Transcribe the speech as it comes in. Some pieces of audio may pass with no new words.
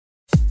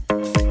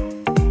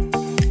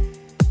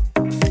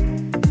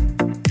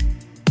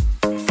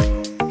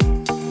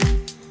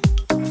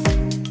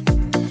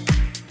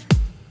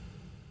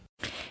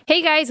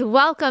Hey guys,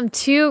 welcome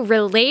to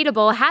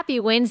Relatable. Happy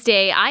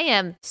Wednesday. I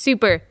am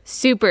super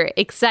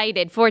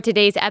excited for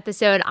today's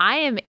episode. I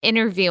am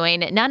interviewing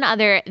none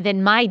other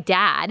than my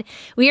dad.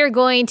 We are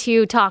going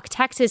to talk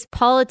Texas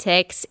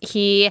politics.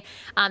 He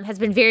has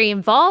been very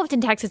involved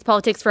in Texas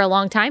politics for a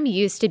long time. He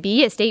used to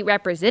be a state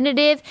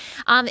representative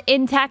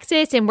in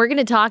Texas, and we're going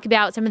to talk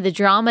about some of the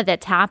drama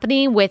that's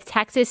happening with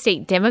Texas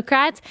state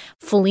Democrats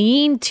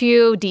fleeing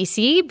to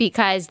D.C.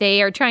 because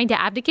they are trying to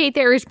abdicate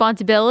their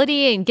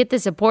responsibility and get the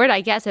support,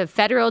 I guess, of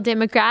federal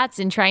Democrats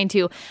and trying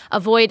to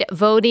avoid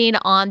voting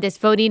on this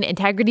voting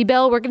integrity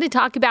bill. We're going to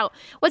talk about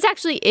what's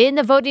actually in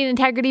the voting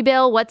integrity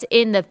bill, what's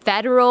in the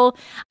federal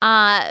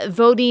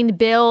voting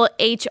bill,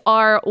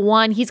 H.R.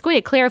 1. He's going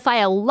to clarify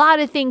a lot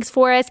of things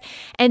for us.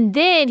 And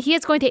then he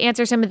is going to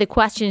answer some of the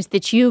questions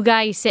that you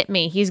guys sent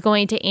me. He's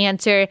going to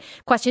answer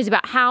questions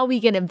about how we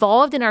get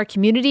involved in our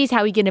communities,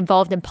 how we get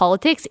involved in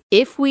politics,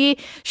 if we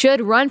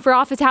should run for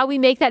office, how we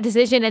make that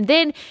decision. And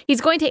then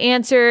he's going to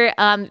answer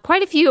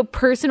quite a few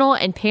personal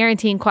and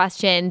parenting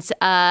questions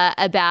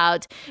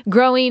about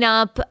growing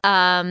up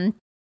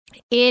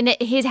in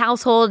his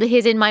household,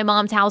 in my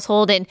mom's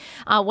household, and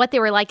what they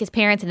were like as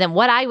parents, and then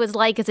what I was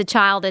like as a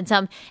child, and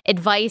some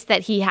advice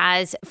that he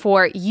has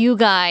for you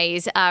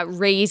guys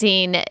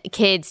raising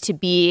kids to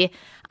be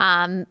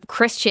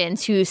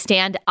Christians who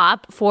stand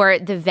up for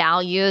the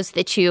values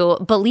that you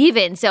believe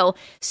in. So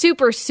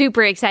super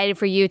excited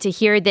for you to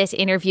hear this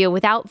interview.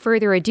 Without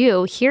further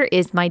ado, here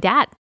is my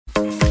dad.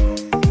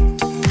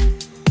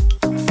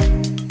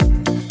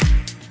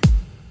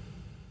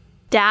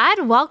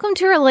 Dad, welcome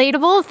to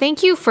Relatable.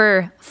 Thank you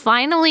for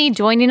finally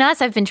joining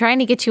us. I've been trying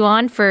to get you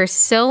on for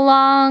so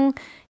long.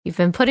 You've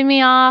been putting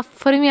me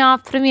off,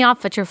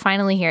 but you're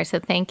finally here, so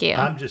thank you.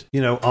 I'm just,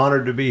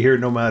 honored to be here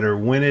no matter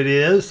when it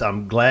is.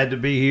 I'm glad to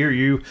be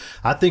here.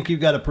 I think you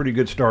got a pretty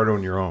good start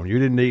on your own. You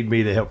didn't need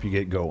me to help you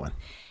get going.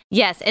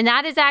 Yes, and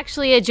that is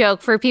actually a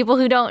joke. For people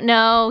who don't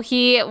know,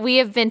 we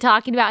have been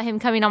talking about him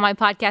coming on my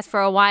podcast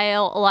for a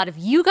while. A lot of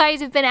you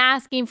guys have been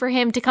asking for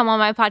him to come on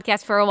my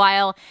podcast for a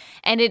while,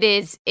 and it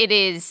is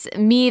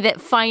me that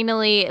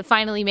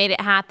finally made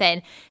it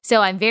happen.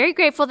 So I'm very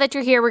grateful that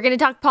you're here. We're going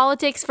to talk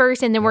politics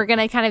first, and then we're going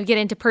to kind of get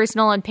into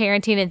personal and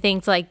parenting and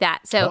things like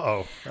that.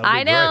 So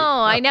I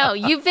know.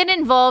 You've been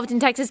involved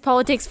in Texas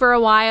politics for a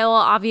while.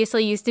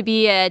 Obviously, used to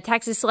be a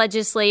Texas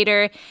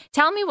legislator.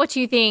 Tell me what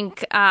you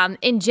think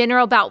in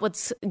general about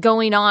what's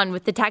going on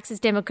with the Texas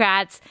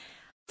Democrats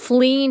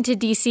fleeing to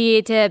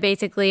D.C. to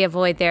basically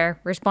avoid their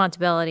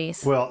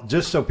responsibilities. Well,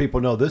 just so people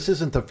know, this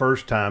isn't the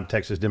first time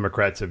Texas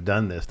Democrats have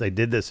done this. They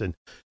did this in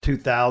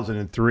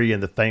 2003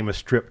 in the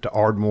famous trip to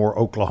Ardmore,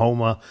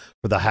 Oklahoma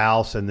for the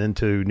House, and then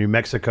to New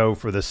Mexico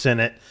for the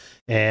Senate.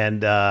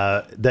 And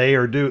they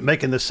are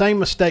making the same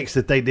mistakes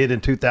that they did in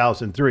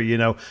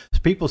 2003.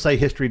 People say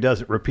history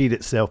doesn't repeat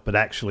itself, but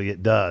actually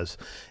it does.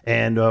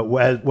 And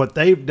what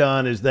they've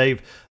done is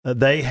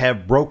they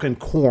have broken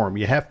quorum.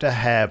 You have to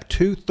have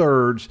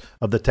 2/3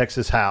 of the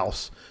Texas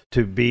House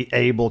to be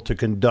able to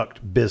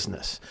conduct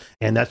business.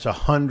 And that's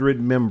 100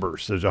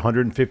 members. There's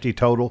 150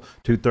 total.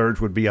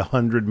 2/3 would be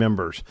 100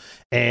 members.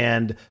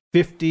 And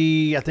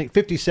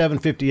 57,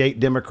 58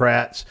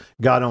 Democrats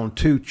got on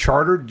 2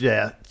 chartered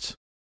jets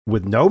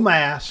with no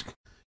mask,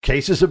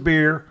 cases of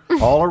beer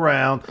all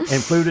around,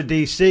 and flew to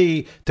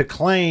D.C. to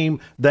claim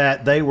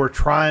that they were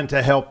trying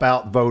to help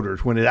out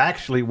voters, when it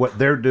actually, what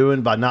they're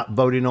doing by not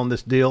voting on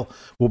this deal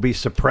will be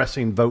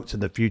suppressing votes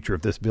in the future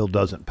if this bill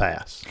doesn't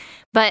pass.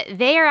 But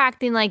they are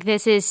acting like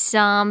this is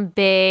some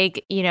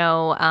big,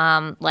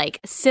 like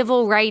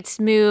civil rights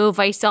move.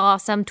 I saw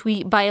some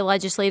tweet by a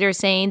legislator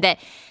saying that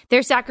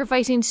they're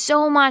sacrificing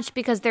so much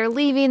because they're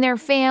leaving their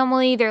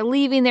family, they're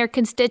leaving their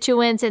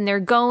constituents, and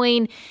they're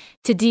going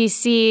to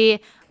D.C.,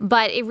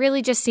 but it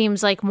really just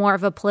seems like more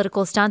of a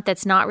political stunt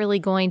that's not really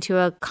going to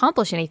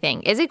accomplish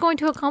anything. Is it going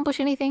to accomplish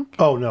anything?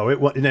 Oh, no.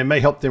 It may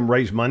help them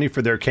raise money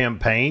for their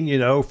campaign,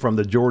 from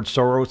the George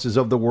Soroses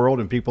of the world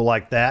and people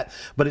like that.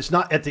 But it's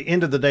not, at the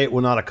end of the day, it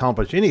will not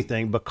accomplish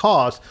anything,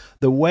 because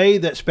the way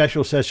that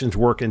special sessions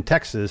work in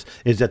Texas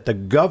is that the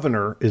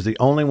governor is the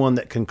only one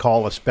that can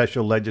call a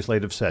special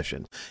legislative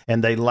session.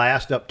 And they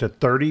last up to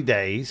 30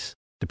 days.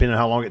 Depending on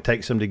how long it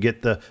takes them to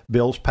get the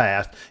bills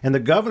passed. And the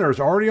governor is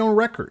already on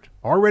record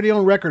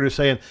as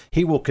saying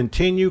he will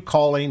continue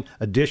calling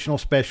additional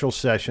special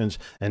sessions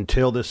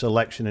until this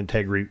election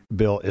integrity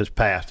bill is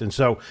passed. And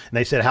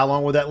they said, how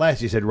long will that last?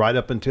 He said, right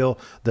up until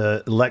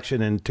the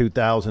election in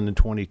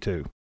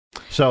 2022.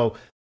 So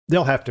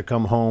they'll have to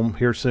come home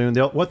here soon.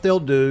 What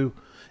they'll do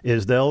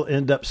is they'll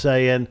end up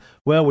saying,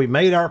 well, we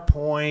made our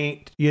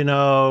point,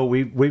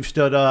 we've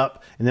stood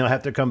up, and they'll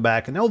have to come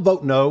back and they'll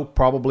vote no,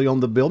 probably on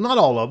the bill. Not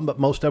all of them, but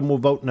most of them will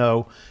vote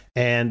no,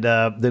 and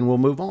then we'll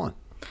move on.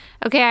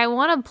 Okay, I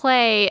want to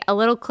play a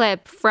little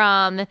clip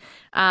from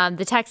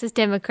the Texas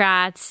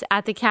Democrats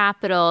at the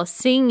Capitol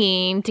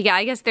singing together.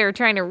 I guess they're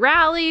trying to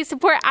rally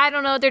support. I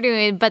don't know what they're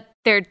doing, but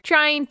they're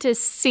trying to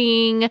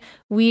sing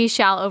 "We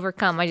Shall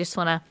Overcome." I just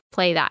want to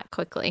play that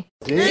quickly.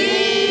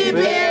 Deep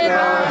in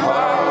our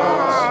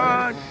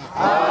hearts,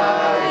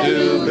 I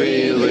do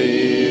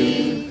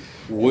believe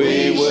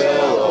we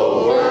will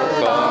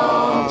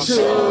overcome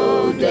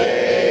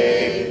today.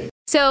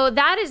 So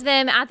that is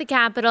them at the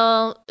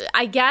Capitol,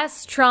 I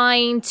guess,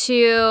 trying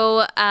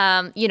to,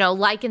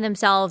 liken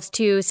themselves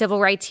to civil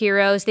rights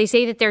heroes. They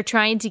say that they're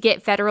trying to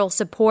get federal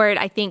support.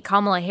 I think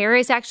Kamala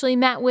Harris actually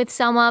met with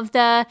some of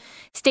the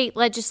state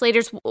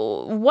legislators.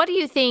 What do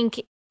you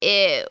think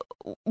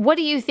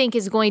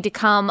is going to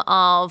come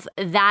of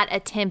that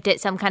attempt at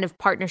some kind of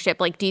partnership?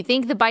 Like, do you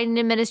think the Biden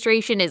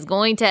administration is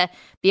going to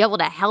be able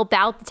to help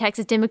out the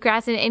Texas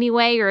Democrats in any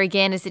way? Or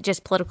again, is it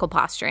just political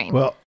posturing?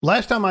 Well,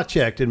 last time I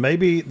checked, and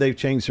maybe they've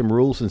changed some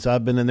rules since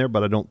I've been in there,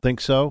 but I don't think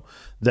so,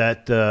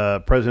 that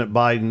President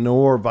Biden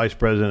or Vice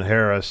President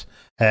Harris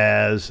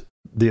has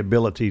the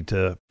ability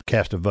to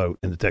cast a vote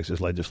in the Texas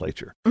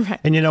legislature. Okay.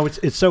 And,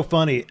 it's so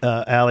funny,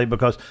 Allie,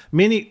 because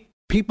many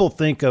people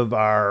think of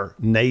our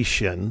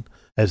nation,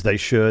 as they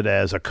should,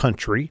 as a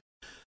country.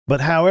 But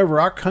however,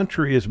 our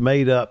country is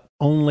made up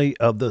only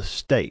of the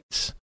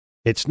states.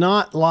 It's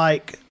not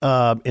like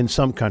in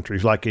some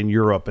countries, like in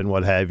Europe and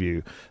what have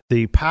you.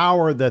 The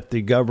power that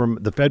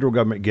the federal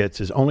government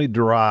gets is only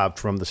derived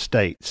from the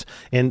states.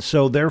 And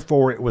so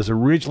therefore, it was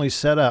originally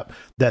set up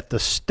that the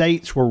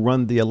states will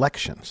run the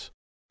elections.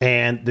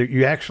 And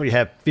you actually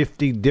have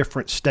 50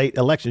 different state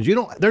elections.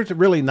 There's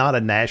really not a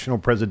national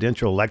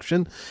presidential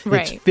election.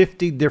 Right. It's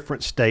 50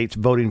 different states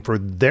voting for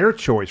their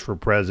choice for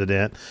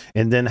president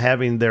and then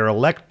having their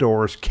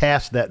electors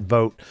cast that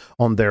vote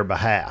on their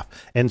behalf.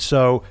 And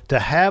so to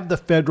have the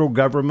federal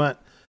government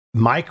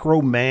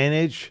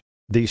micromanage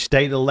these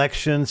state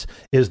elections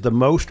is the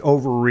most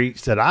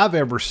overreach that I've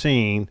ever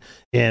seen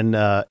in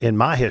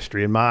my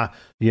history, in my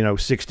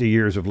 60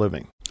 years of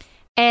living.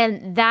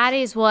 And that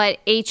is what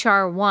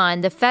H.R.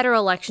 1, the federal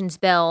elections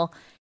bill,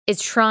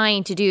 is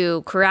trying to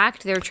do,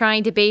 correct? They're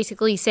trying to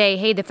basically say,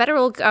 hey, the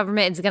federal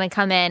government is going to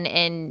come in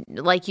and,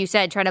 like you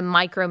said, try to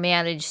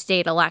micromanage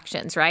state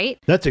elections, right?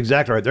 That's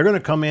exactly right. They're going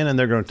to come in and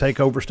they're going to take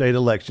over state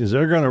elections. They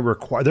are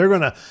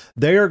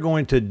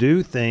going to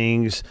do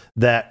things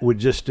that would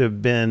just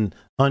have been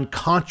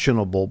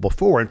unconscionable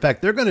before. In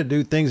fact, they're going to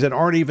do things that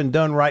aren't even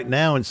done right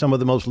now in some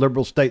of the most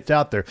liberal states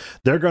out there.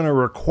 They're going to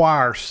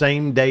require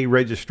same-day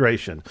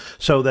registration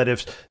so that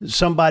if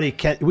somebody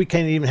we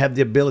can't even have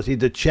the ability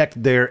to check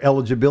their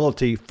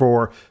eligibility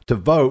to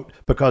vote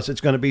because it's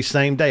going to be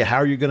same day. How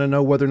are you going to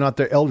know whether or not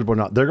they're eligible or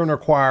not? They're going to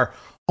require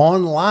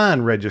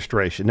online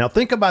registration. Now,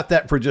 think about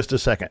that for just a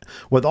second.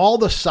 With all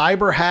the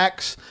cyber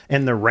hacks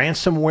and the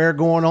ransomware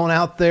going on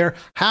out there,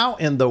 how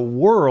in the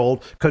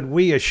world could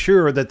we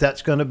assure that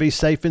that's going to be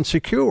safe and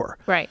secure?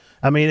 Right.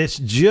 I mean, it's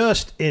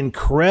just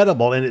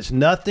incredible, and it's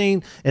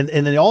nothing. And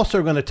they're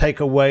also going to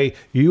take away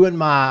you and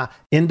my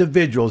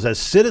individuals as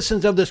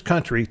citizens of this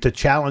country to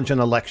challenge an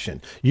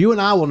election. You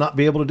and I will not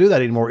be able to do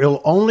that anymore.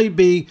 It'll only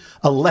be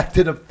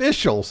elected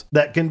officials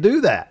that can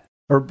do that,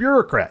 or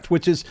bureaucrats,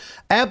 which is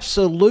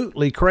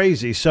absolutely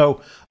crazy.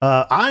 So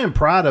I am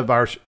proud of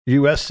our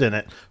U.S.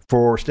 Senate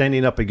for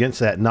standing up against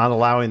that, not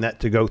allowing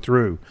that to go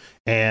through.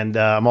 And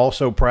I'm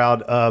also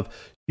proud of,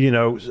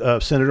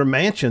 Senator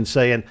Manchin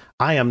saying,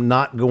 I am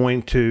not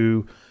going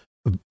to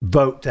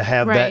vote to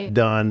have that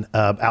done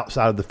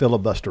outside of the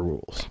filibuster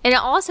rules. And it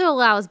also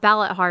allows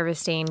ballot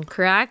harvesting,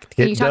 correct?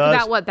 Can you talk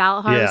about what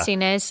ballot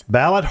harvesting is?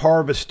 Ballot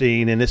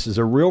harvesting, and this is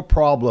a real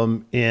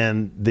problem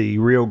in the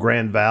Rio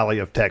Grande Valley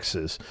of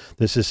Texas.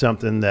 This is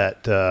something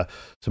that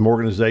some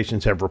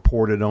organizations have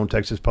reported on,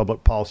 Texas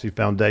Public Policy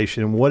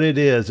Foundation. And what it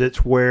is,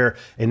 it's where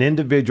an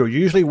individual,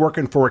 usually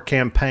working for a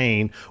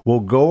campaign, will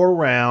go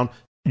around,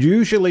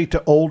 usually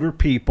to older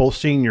people,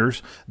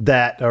 seniors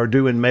that are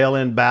doing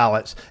mail-in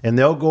ballots, and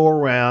they'll go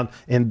around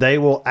and they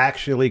will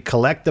actually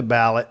collect the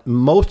ballot,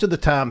 most of the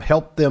time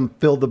help them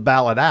fill the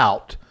ballot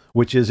out,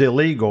 which is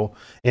illegal,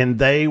 and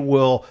they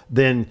will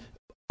then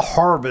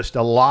harvest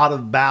a lot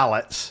of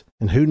ballots,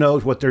 and who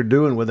knows what they're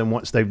doing with them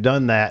once they've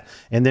done that,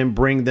 and then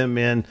bring them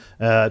in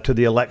to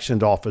the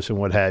elections office and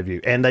what have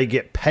you. And they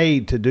get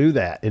paid to do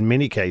that in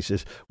many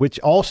cases, which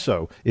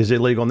also is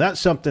illegal. And that's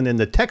something in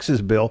the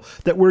Texas bill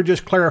that we're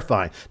just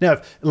clarifying.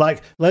 Now,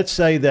 let's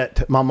say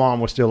that my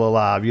mom was still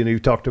alive. You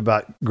talked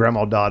about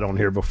Grandma Dot on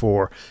here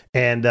before,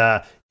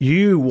 and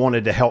you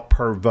wanted to help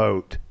her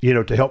vote,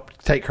 to help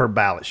take her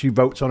ballot. She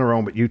votes on her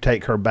own, but you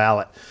take her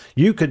ballot.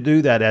 You could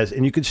do that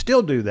and you could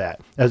still do that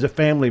as a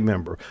family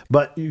member,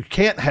 but you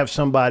can't have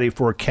somebody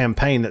for a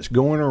campaign that's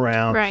going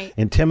around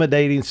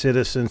intimidating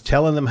citizens,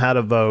 telling them how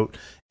to vote,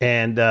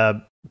 and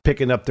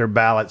picking up their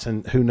ballots.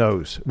 And who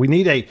knows? We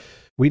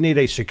need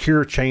a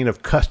secure chain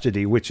of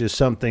custody, which is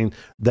something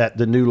that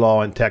the new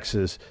law in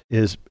Texas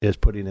is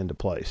putting into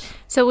place.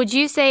 So would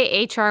you say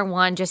H.R.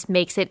 1 just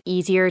makes it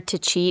easier to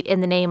cheat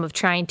in the name of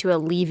trying to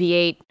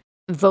alleviate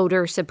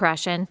voter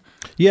suppression?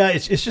 Yeah,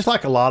 it's just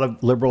like a lot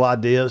of liberal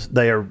ideas.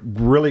 They are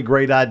really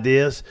great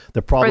ideas.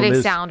 The problem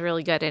is, sound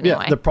really good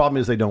anyway. Yeah, the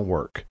problem is they don't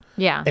work.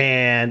 Yeah.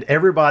 And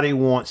everybody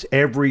wants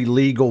every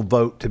legal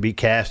vote to be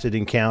casted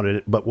and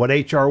counted. But what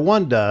H.R.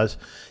 1 does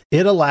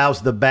it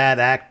allows the bad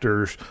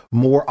actors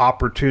more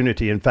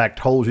opportunity. In fact,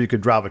 holes you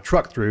could drive a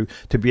truck through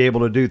to be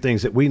able to do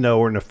things that we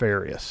know are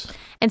nefarious.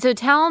 And so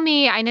tell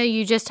me, I know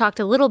you just talked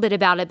a little bit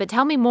about it, but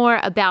tell me more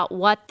about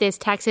what this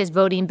Texas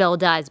voting bill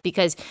does,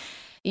 because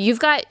you've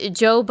got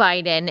Joe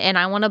Biden, and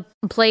I want to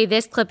play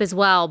this clip as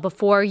well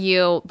before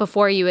you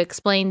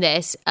explain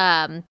this.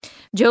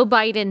 Joe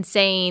Biden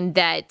saying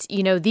that,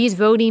 these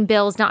voting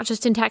bills, not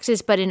just in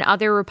Texas, but in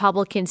other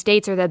Republican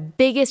states, are the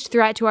biggest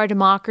threat to our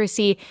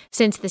democracy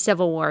since the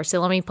Civil War.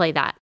 So let me play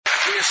that.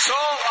 The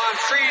assault on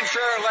free and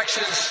fair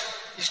elections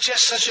is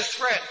just such a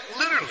threat,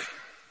 literally.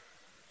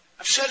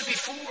 I've said it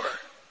before.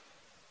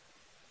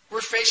 We're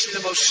facing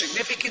the most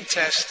significant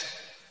test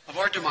of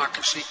our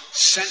democracy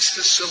since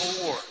the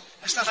Civil War.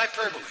 That's not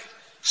hyperbole.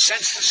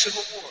 Since the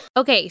Civil War.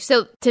 Okay,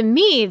 so to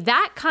me,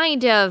 that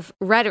kind of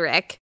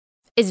rhetoric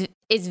is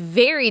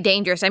very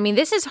dangerous. I mean,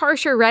 this is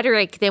harsher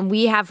rhetoric than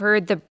we have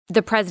heard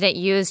the president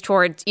use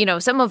towards,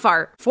 some of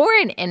our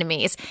foreign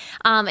enemies.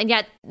 And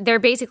yet he's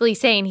basically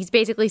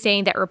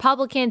saying that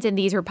Republicans and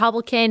these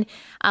Republican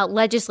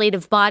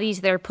legislative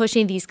bodies that are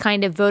pushing these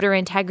kind of voter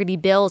integrity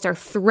bills are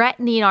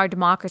threatening our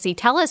democracy.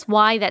 Tell us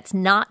why that's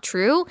not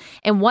true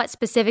and what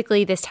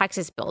specifically this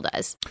Texas bill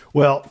does.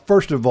 Well,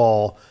 first of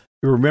all,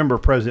 remember,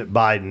 President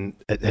Biden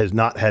has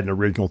not had an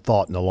original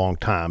thought in a long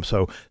time.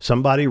 So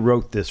somebody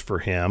wrote this for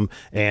him.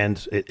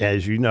 And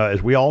as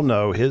we all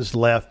know, his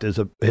staff is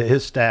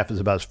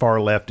about as far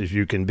left as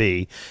you can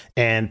be.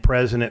 And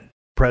President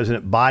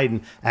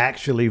Biden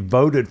actually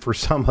voted for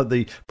some of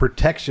the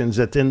protections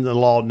that's in the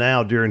law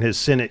now during his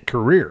Senate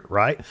career,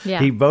 right? Yeah.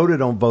 He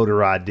voted on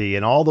voter ID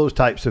and all those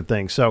types of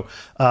things. So,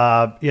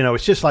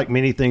 it's just like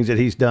many things that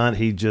he's done.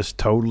 He just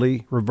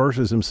totally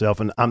reverses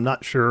himself. And I'm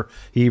not sure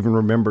he even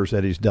remembers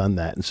that he's done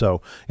that. And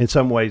so in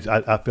some ways,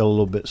 I feel a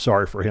little bit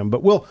sorry for him.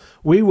 But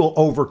we will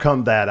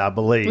overcome that, I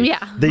believe.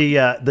 Yeah.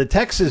 The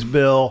Texas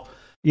bill,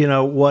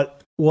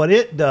 what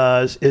it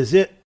does is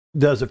it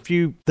does a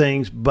few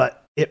things, but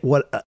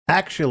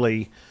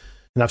and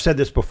I've said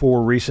this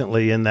before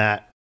recently, in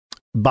that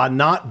by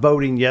not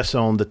voting yes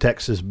on the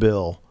Texas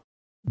bill,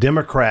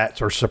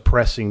 Democrats are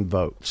suppressing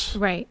votes.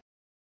 Right.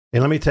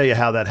 And let me tell you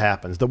how that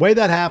happens. The way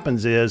that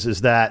happens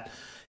is that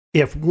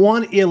if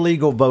one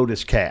illegal vote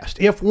is cast,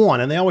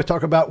 and they always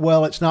talk about,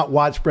 well, it's not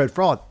widespread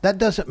fraud. That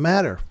doesn't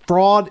matter.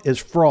 Fraud is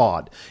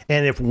fraud.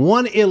 And if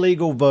one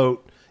illegal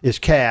vote is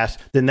cast,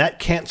 then that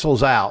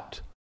cancels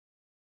out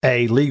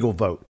a legal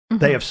vote. Mm-hmm.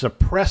 They have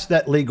suppressed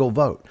that legal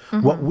vote.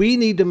 Mm-hmm. What we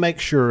need to make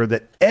sure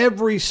that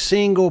every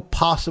single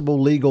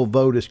possible legal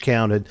vote is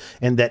counted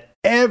and that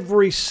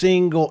every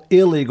single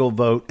illegal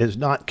vote is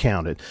not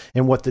counted.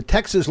 And what the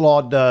Texas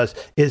law does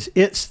is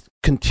it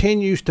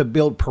continues to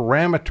build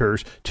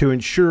parameters to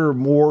ensure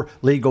more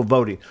legal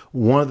voting.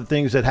 One of the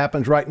things that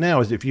happens right now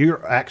is if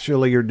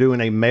you're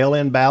doing a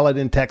mail-in ballot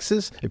in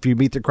Texas, if you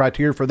meet the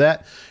criteria for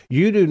that,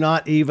 you do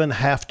not even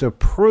have to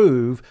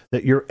prove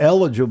that you're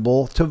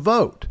eligible to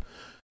vote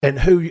and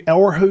who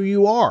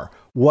you are.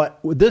 What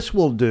this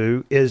will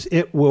do is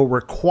it will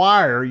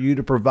require you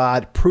to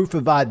provide proof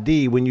of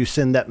ID when you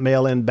send that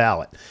mail-in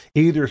ballot,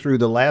 either through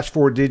the last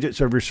 4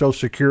 digits of your Social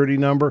Security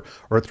number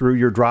or through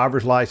your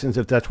driver's license,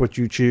 if that's what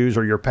you choose,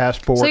 or your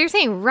passport. So you're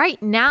saying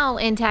right now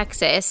in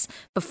Texas,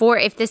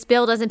 if this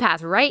bill doesn't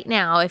pass, right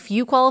now, if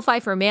you qualify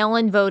for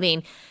mail-in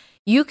voting,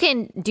 you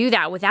can do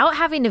that without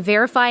having to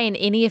verify in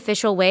any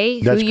official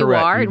way who you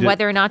are and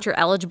whether or not you're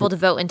eligible to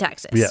vote in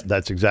Texas. Yeah,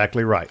 that's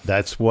exactly right.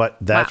 That's what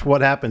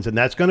happens, and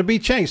that's going to be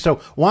changed. So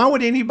why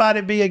would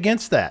anybody be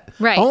against that?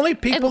 Right. Only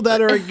people that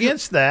are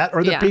against that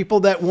are the people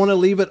that want to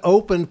leave it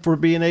open for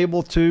being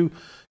able to,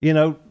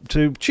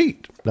 to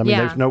cheat. I mean,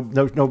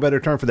 there's no better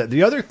term for that.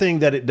 The other thing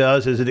that it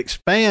does is it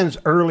expands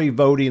early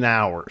voting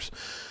hours.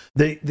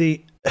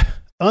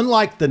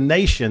 Unlike the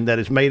nation that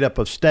is made up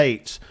of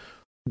states,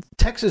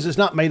 Texas is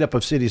not made up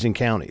of cities and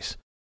counties.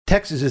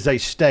 Texas is a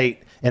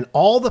state, and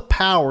all the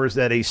powers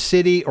that a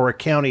city or a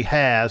county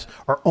has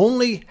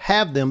only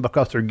have them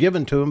because they're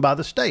given to them by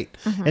the state.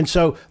 Mm-hmm. And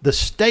so the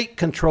state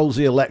controls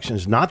the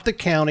elections, not the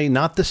county,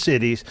 not the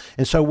cities.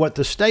 And so what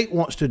the state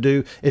wants to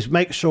do is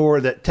make sure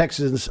that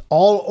Texans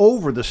all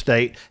over the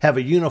state have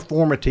a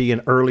uniformity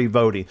in early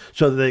voting.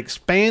 So they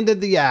expanded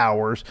the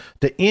hours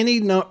to any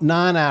 9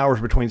 hours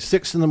between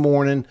 6 in the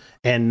morning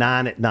and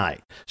 9 at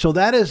night. So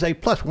that is a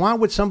plus. Why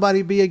would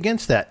somebody be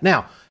against that?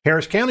 Now,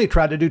 Harris County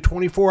tried to do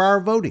 24-hour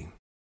voting.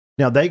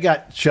 Now, they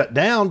got shut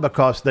down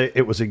because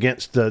it was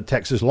against the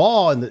Texas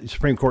law, and the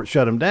Supreme Court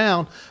shut them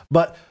down.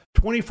 But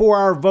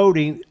 24-hour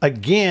voting,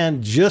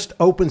 again, just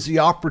opens the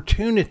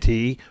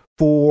opportunity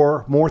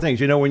for more things.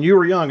 When you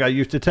were young, I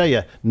used to tell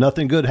you,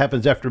 nothing good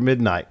happens after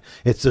midnight.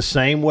 It's the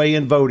same way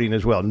in voting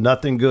as well.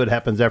 Nothing good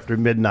happens after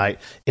midnight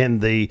in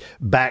the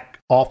back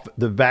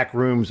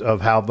rooms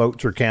of how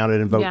votes are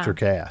counted and votes are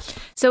cast.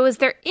 So is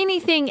there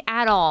anything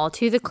at all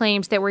to the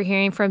claims that we're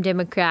hearing from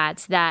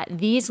Democrats that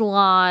these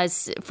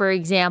laws, for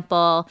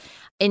example,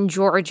 in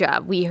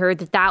Georgia, we heard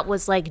that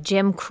was like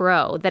Jim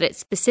Crow, that it's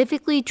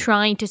specifically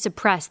trying to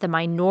suppress the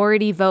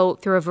minority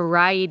vote through a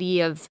variety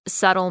of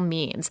subtle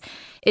means.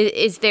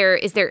 Is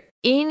there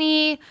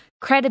any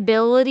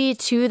credibility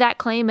to that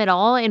claim at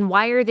all? And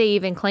why are they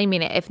even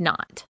claiming it if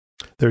not?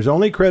 There's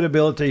only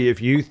credibility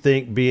if you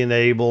think being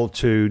able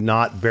to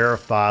not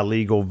verify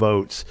legal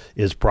votes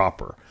is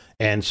proper.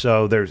 And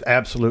so there's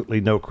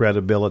absolutely no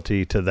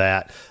credibility to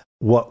that.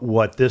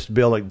 What this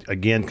bill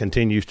again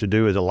continues to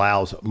do is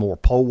allows more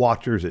poll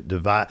watchers.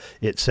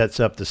 It sets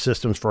up the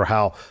systems for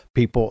how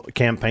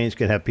campaigns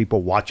can have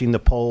people watching the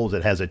polls.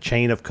 It has a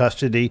chain of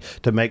custody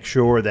to make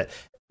sure that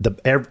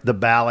the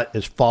ballot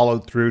is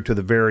followed through to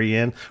the very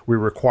end. We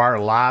require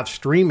live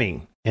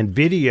streaming and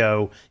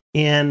video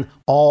in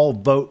all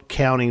vote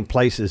counting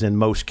places in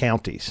most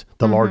counties,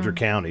 the larger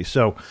counties.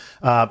 So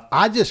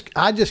I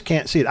just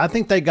can't see it. I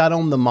think they got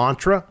on the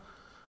mantra,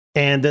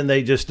 and then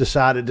they just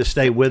decided to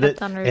stay with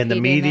it. And the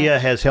media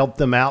has helped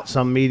them out.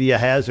 Some media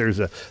has.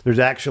 There's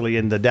actually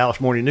in the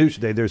Dallas Morning News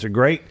today, there's a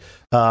great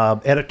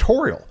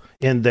editorial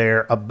in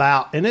there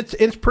about, and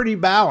it's pretty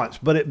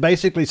balanced, but it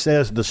basically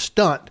says the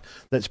stunt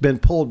that's been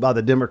pulled by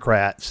the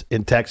Democrats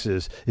in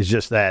Texas is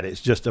just that.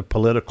 It's just a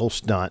political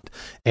stunt,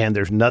 and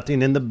there's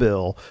nothing in the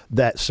bill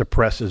that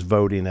suppresses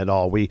voting at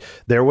all.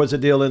 There was a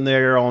deal in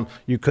there on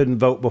you couldn't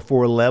vote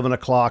before 11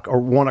 o'clock or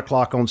 1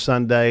 o'clock on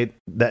Sunday.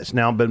 That's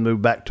now been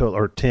moved back to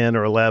or 10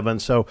 or 11.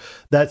 So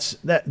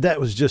that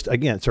was just,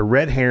 again, it's a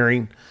red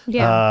herring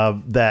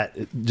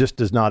that just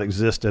does not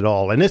exist at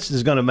all. And this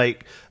is going to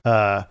make,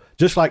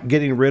 just like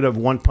getting rid of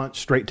one-punch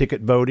straight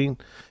ticket voting,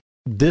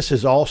 this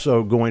is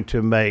also going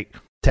to make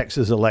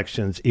Texas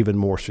elections even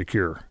more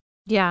secure.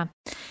 Yeah.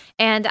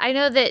 And I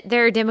know that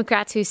there are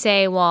Democrats who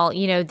say, well,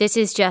 this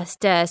is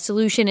just a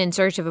solution in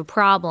search of a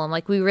problem.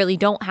 Like, we really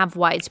don't have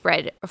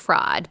widespread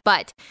fraud.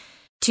 But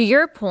to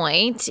your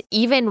point,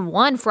 even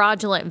one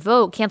fraudulent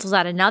vote cancels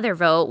out another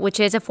vote,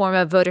 which is a form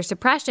of voter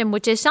suppression,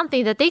 which is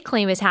something that they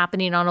claim is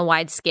happening on a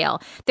wide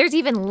scale. There's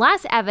even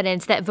less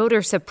evidence that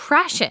voter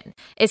suppression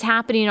is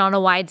happening on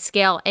a wide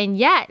scale. And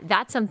yet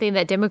that's something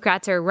that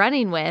Democrats are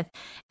running with.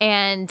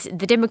 And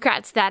the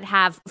Democrats that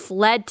have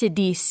fled to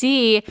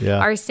D.C.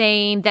 are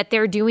saying that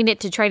they're doing it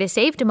to try to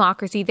save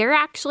democracy. They're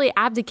actually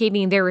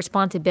abdicating their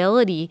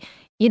responsibility,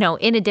 in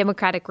a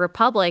democratic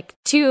republic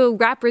to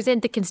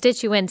represent the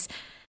constituents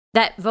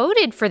that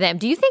voted for them.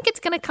 Do you think it's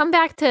going to come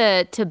back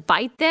to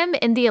bite them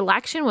in the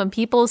election when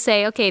people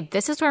say, okay,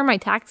 this is where my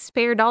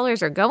taxpayer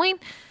dollars are going?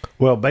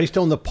 Well, based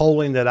on the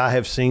polling that I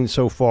have seen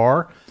so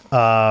far,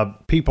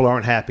 people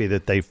aren't happy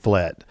that they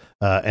fled.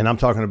 And I'm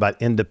talking about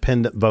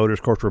independent voters.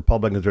 Of course,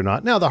 Republicans are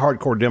not. Now, the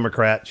hardcore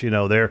Democrats,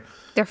 they're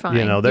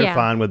fine. They're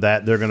fine with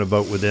that. They're going to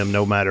vote with them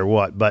no matter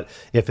what. But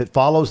if it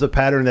follows the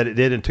pattern that it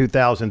did in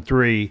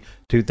 2003,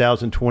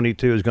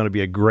 2022 is going to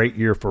be a great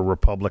year for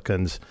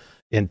Republicans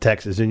in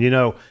Texas. And,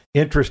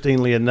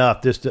 interestingly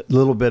enough, just a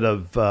little bit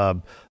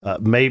of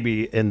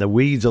maybe in the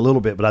weeds a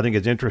little bit, but I think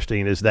it's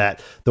interesting, is that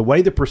the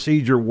way the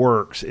procedure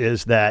works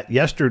is that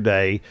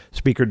yesterday,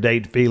 Speaker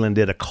Dade Phelan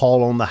did a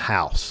call on the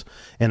House.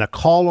 And a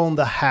call on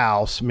the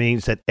House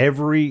means that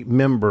every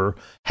member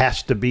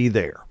has to be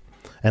there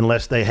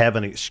unless they have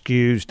an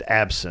excused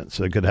absence.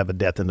 So they could have a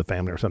death in the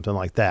family or something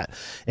like that.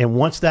 And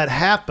once that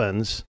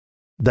happens,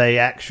 they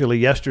actually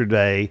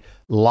yesterday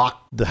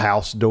locked the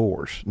House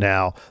doors.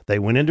 Now, they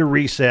went into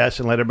recess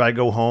and let everybody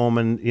go home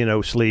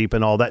and, sleep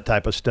and all that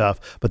type of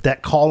stuff. But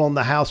that call on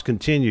the House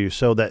continues,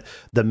 so that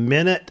the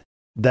minute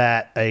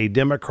that a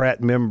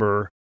Democrat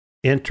member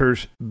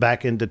enters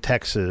back into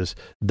Texas,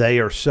 they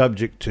are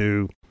subject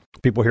to,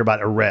 people hear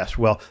about arrest.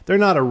 Well, they're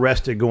not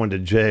arrested going to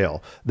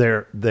jail.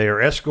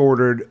 They're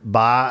escorted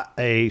by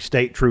a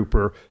state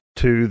trooper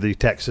to the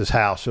Texas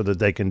House so that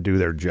they can do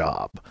their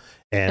job.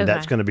 And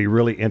that's going to be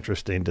really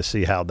interesting to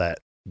see how that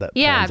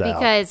pans out.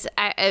 Because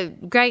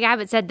Greg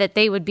Abbott said that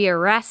they would be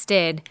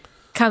arrested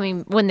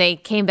when they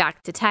came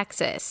back to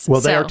Texas.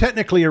 Well, they are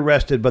technically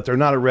arrested, but they're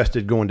not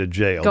arrested going to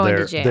jail.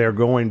 They're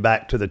going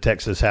back to the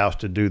Texas House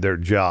to do their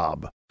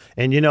job.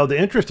 And, the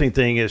interesting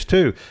thing is,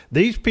 too,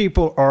 these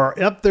people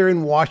are up there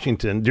in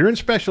Washington. During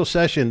special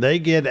session, they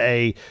get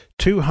a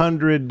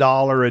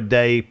 $200 a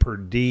day per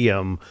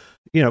diem,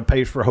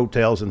 pays for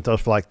hotels and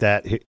stuff like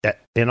that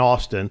in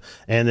Austin.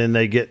 And then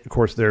they get, of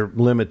course, their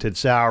limited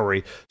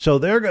salary. So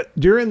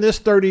during this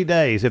 30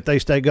 days, if they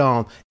stay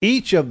gone,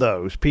 each of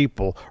those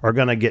people are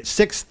going to get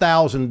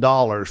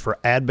 $6,000 for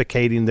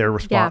advocating their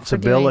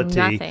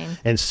responsibility.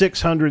 And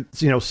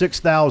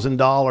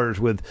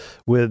 $6,000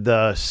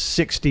 with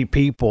 60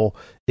 people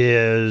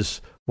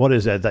is, what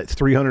is that? That's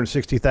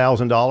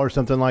 $360,000,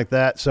 something like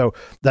that. So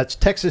that's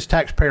Texas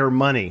taxpayer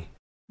money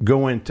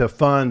going to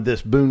fund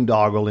this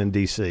boondoggle in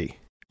D.C.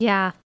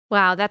 Yeah.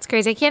 Wow, that's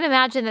crazy. I can't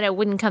imagine that it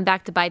wouldn't come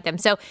back to bite them.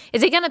 So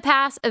is it going to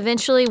pass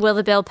eventually? Will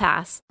the bill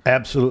pass?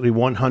 Absolutely,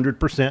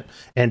 100%.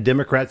 And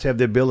Democrats have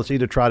the ability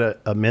to try to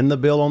amend the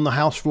bill on the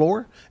House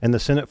floor and the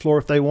Senate floor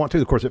if they want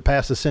to. Of course, it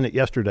passed the Senate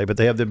yesterday, but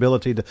they have the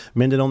ability to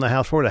amend it on the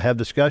House floor to have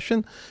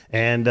discussion.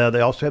 And they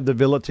also have the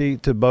ability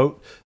to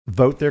vote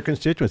their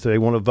constituents. If they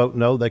want to vote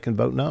no, they can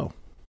vote no.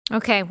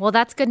 Okay, well,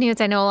 that's good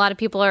news. I know a lot of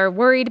people are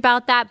worried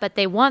about that, but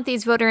they want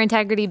these voter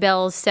integrity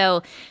bills.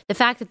 So the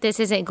fact that this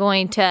isn't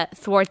going to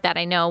thwart that,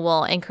 I know,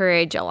 will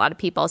encourage a lot of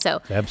people.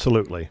 So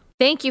absolutely.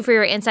 Thank you for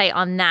your insight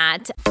on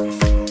that.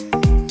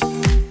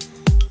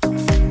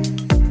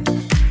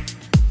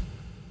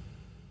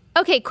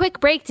 Okay, quick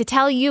break to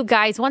tell you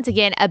guys once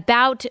again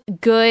about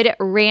Good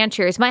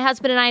Ranchers. My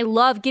husband and I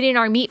love getting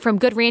our meat from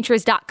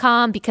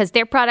goodranchers.com because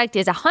their product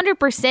is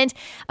 100%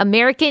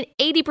 American.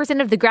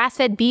 80% of the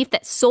grass-fed beef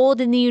that's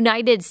sold in the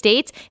United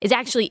States is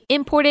actually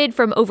imported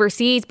from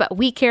overseas, but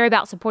we care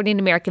about supporting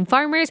American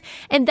farmers,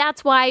 and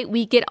that's why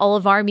we get all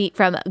of our meat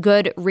from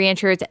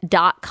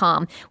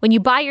goodranchers.com. When you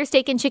buy your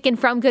steak and chicken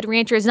from Good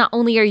Ranchers, not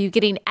only are you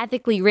getting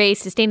ethically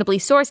raised, sustainably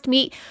sourced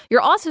meat,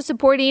 you're also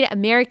supporting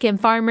American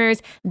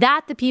farmers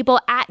that the people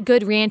at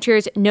Good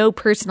Ranchers know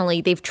personally.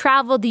 They've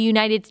traveled the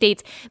United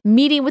States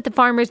meeting with the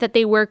farmers that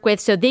they work with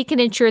so they can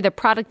ensure the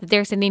product that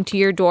they're sending to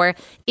your door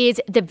is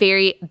the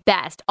very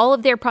best. All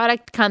of their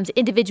product comes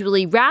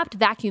individually wrapped,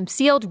 vacuum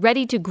sealed,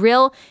 ready to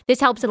grill. This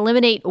helps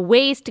eliminate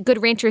waste.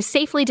 Good Ranchers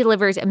safely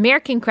delivers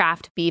American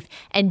craft beef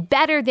and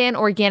better than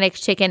organic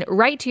chicken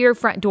right to your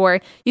front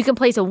door. You can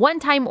place a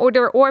one-time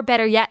order or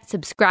better yet,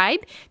 subscribe.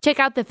 Check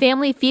out the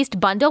Family Feast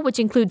bundle, which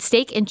includes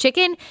steak and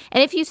chicken.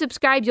 And if you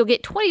subscribe, you'll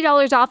get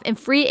 $20 off and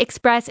free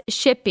express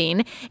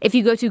shipping if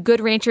you go to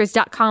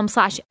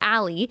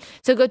goodranchers.com/Allie.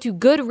 So go to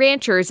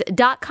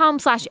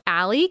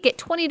goodranchers.com/Allie, get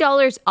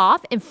 $20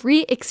 off and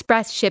free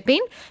express shipping.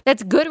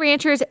 That's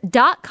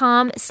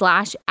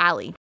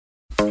goodranchers.com/Allie.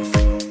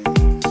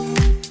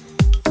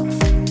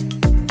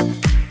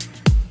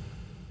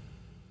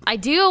 I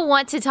do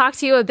want to talk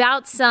to you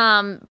about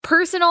some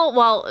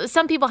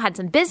some people had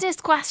some business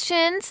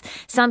questions.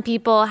 Some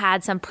people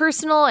had some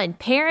personal and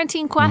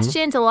parenting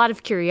questions, a lot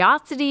of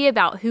curiosity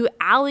about who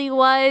Allie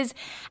was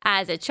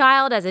as a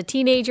child, as a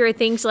teenager,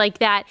 things like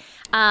that.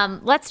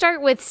 Let's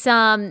start with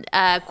some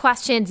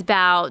questions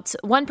about,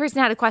 one person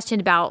had a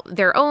question about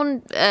their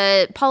own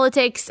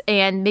politics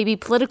and maybe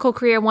political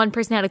career. One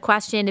person had a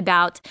question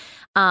about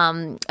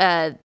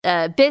a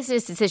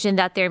business decision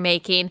that they're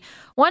making.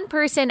 One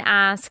person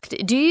asked,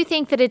 do you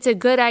think that it's a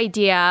good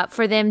idea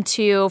for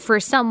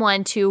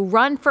someone to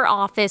run for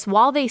office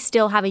while they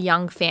still have a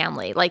young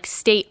family, like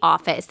state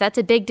office? That's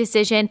a big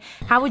decision.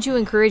 How would you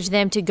encourage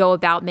them to go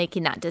about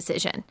making that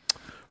decision?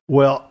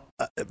 Well,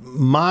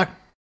 my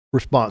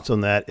response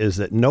on that is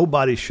that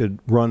nobody should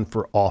run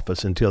for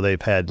office until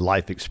they've had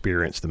life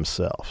experience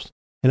themselves.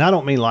 And I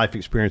don't mean life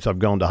experience, I've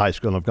gone to high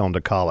school and I've gone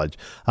to college.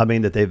 I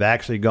mean that they've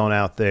actually gone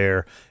out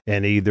there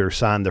and either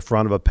signed the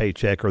front of a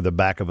paycheck or the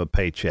back of a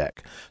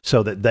paycheck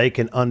so that they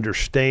can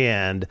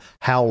understand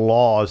how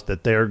laws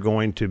that they're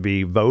going to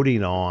be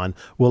voting on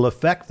will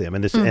affect them.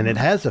 And it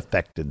has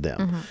affected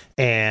them.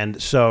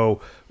 And so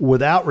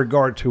without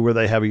regard to whether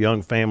they have a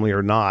young family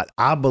or not,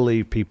 I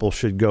believe people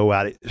should go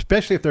out,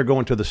 especially if they're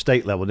going to the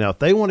state level. Now, if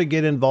they want to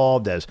get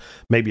involved as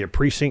maybe a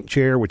precinct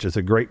chair, which is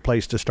a great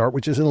place to start,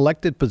 which is an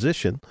elected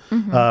position,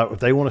 if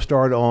they want to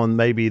start on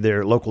maybe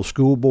their local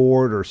school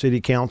board or city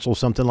council,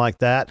 something like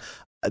that,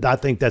 I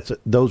think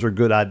those are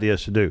good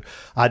ideas to do.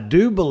 I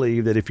do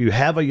believe that if you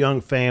have a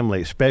young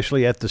family,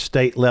 especially at the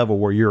state level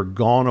where you're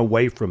gone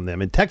away from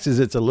them, in Texas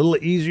it's a little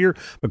easier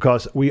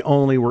because we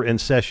only were in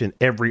session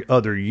every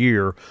other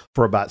year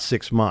for about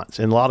 6 months.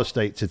 In a lot of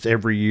states it's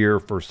every year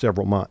for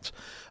several months.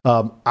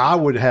 I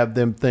would have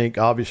them think,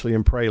 obviously,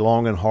 and pray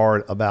long and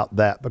hard about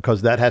that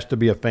because that has to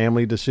be a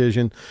family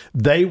decision.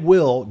 They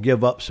will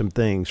give up some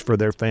things for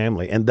their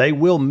family and they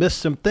will miss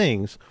some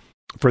things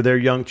for their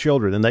young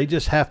children. And they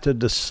just have to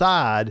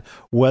decide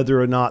whether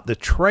or not the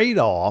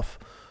trade-off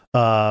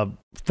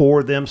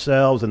for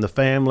themselves and the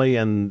family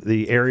and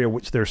the area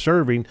which they're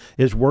serving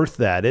is worth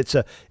that.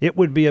 It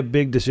would be a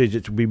big decision.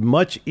 It would be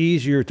much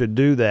easier to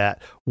do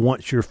that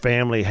once your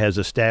family has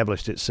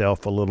established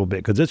itself a little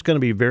bit, because it's going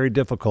to be very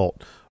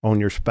difficult on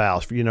your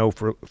spouse. You know,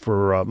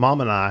 for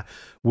Mom and I,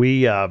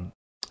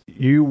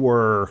 you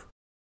were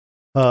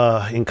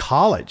in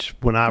college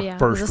when I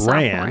first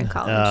ran,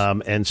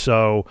 and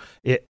so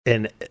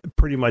and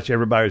pretty much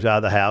everybody was out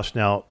of the house.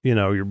 Now, you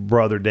know, your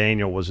brother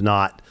Daniel was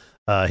not.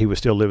 He was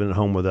still living at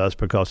home with us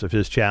because of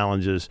his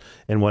challenges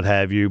and what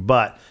have you.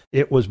 But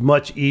it was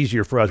much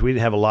easier for us. We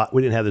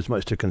didn't have as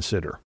much to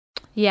consider.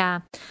 Yeah.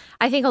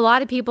 I think a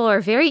lot of people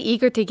are very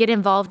eager to get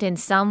involved in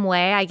some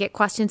way. I get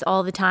questions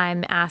all the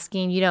time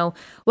asking,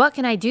 what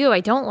can I do? I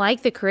don't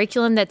like the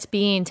curriculum that's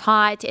being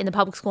taught in the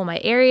public school in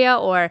my area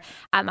or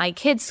at my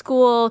kids'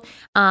 school.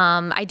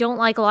 I don't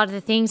like a lot of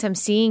the things I'm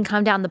seeing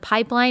come down the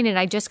pipeline, and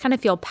I just kind of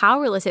feel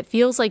powerless. It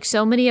feels like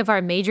so many of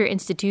our major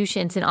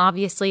institutions, and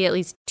obviously at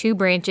least two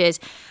branches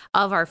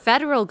of our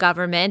federal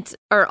government,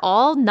 are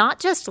all not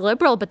just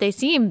liberal, but they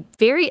seem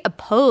very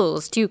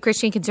opposed to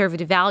Christian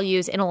conservative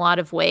values in a lot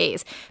of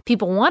ways.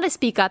 People want to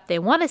speak up, they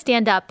want to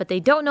stand up, but they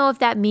don't know if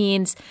that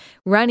means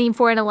running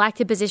for an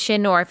elected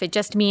position or if it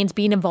just means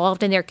being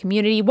involved in their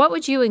community. What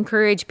would you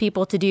encourage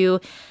people to do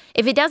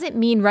if it doesn't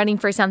mean running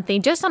for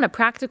something, just on a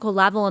practical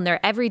level in their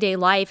everyday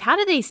life? How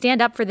do they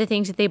stand up for the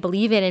things that they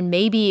believe in and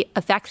maybe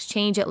affect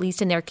change, at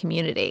least in their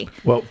community?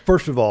 Well,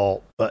 first of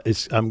all,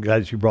 I'm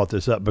glad you brought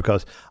this up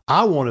because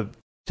I want to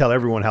tell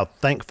everyone how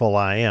thankful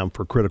I am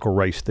for critical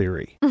race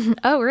theory.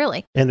 Oh,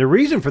 really? And the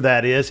reason for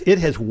that is it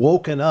has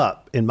woken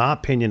up, in my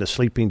opinion, a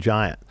sleeping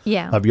giant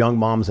of young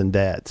moms and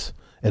dads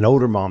and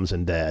older moms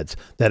and dads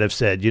that have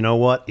said, you know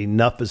what,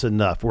 enough is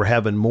enough. We're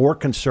having more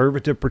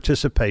conservative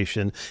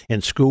participation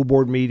in school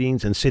board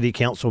meetings and city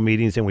council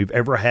meetings than we've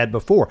ever had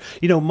before.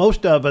 You know,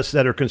 most of us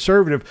that are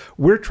conservative,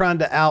 we're trying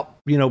to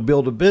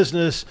build a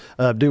business,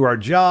 do our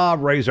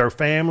job, raise our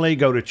family,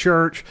 go to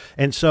church.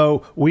 And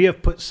so we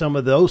have put some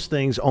of those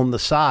things on the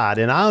side.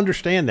 And I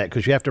understand that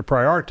because you have to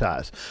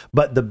prioritize.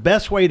 But the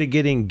best way to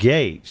get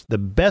engaged,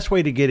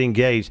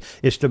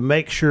 is to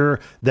make sure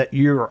that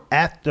you're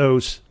at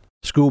those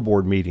school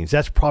board meetings.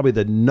 That's probably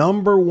the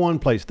number one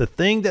place. The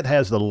thing that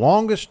has the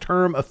longest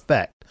term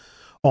effect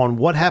on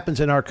what happens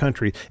in our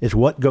country is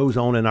what goes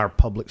on in our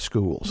public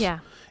schools. Yeah.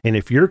 And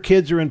if your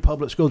kids are in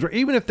public schools, or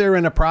even if they're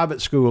in a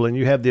private school and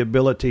you have the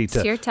ability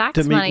to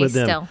meet with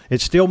them,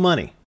 it's still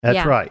money.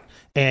 That's right.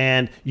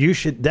 And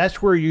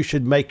that's where you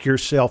should make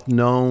yourself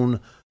known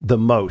the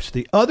most.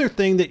 The other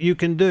thing that you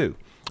can do,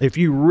 if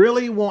you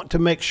really want to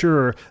make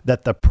sure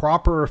that the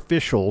proper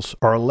officials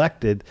are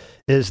elected,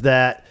 is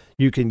that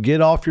you can get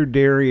off your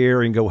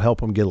derriere and go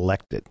help them get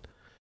elected.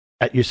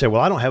 You say,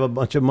 well, I don't have a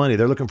bunch of money.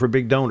 They're looking for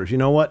big donors. You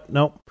know what?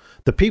 Nope.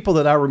 The people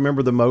that I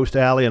remember the most,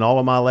 Allie, in all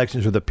of my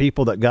elections are the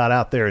people that got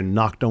out there and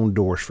knocked on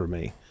doors for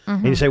me.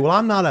 And you say, well,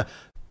 I'm not a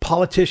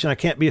politician. I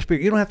can't be a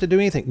speaker. You don't have to do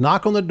anything.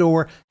 Knock on the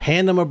door,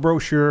 hand them a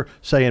brochure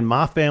saying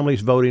my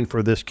family's voting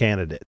for this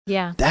candidate.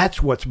 Yeah.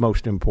 That's what's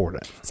most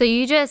important.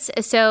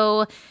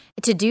 So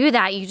to do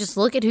that, you just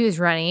look at who's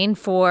running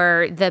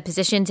for the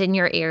positions in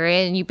your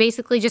area, and you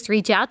basically just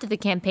reach out to the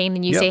campaign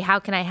and you say, how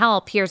can I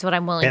help? Here's what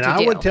I'm willing to do.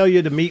 And I would tell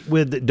you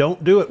to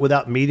don't do it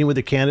without meeting with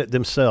the candidate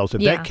themselves.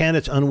 If that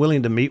candidate's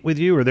unwilling to meet with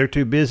you or they're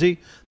too busy,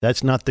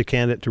 that's not the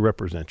candidate to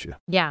represent you.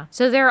 Yeah.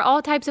 So there are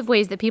all types of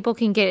ways that people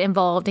can get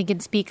involved and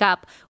can speak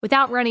up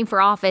without running for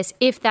office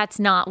if that's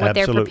not what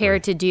they're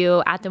prepared to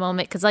do at the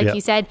moment. Because like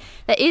you said,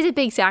 that is a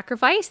big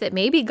sacrifice that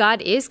maybe God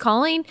is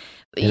calling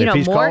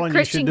more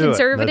Christian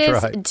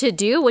conservatives to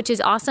do, which is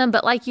awesome.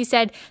 But like you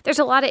said, there's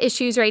a lot of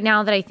issues right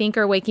now that I think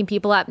are waking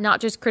people up, not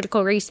just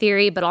critical race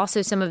theory, but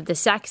also some of the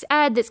sex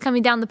ed that's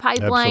coming down the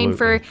pipeline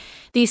for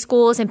these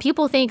schools. And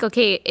people think,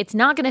 okay, it's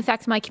not going to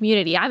affect my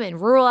community. I'm in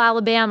rural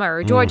Alabama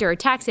or Georgia or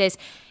Texas.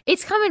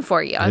 It's coming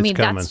for you.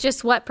 That's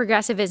just what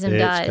progressivism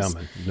does. It's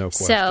coming, no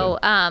question. So,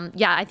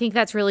 I think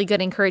that's really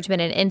good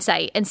encouragement and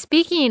insight. And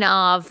speaking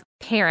of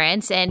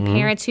parents and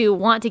parents who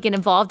want to get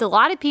involved, a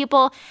lot of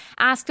people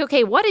asked,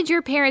 okay, what did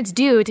your parents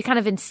do to kind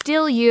of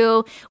instill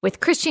you with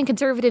Christian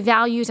conservative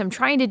values? I'm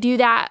trying to do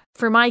that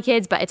for my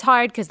kids, but it's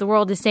hard because the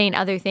world is saying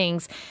other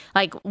things.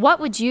 Like, what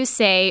would you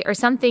say are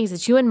some things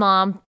that you and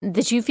mom,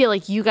 that you feel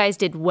like you guys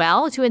did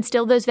well to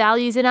instill those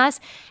values in us?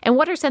 And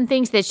what are some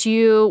things that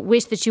you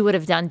wish that you would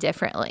have done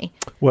differently?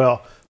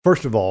 Well,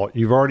 first of all,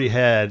 you've already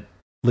had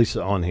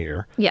Lisa on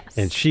here. Yes.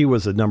 And she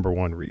was the number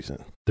one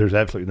reason. There's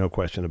absolutely no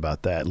question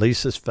about that.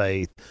 Lisa's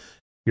faith,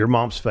 your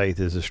mom's faith,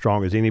 is as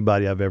strong as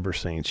anybody I've ever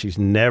seen. She's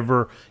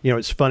never,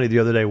 it's funny, the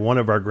other day, one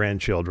of our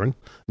grandchildren,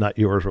 not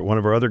yours, but one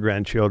of our other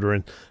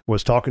grandchildren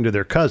was talking to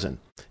their cousin.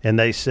 And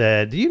they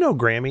said, do you know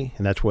Grammy?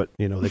 And that's what,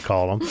 they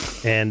call them.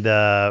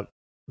 And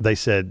they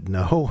said,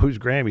 no, who's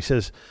Grammy? He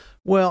says,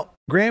 well,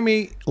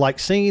 Grammy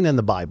likes singing in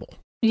the Bible.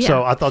 Yeah.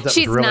 So I thought that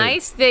she's was really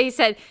nice. They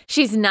said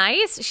she's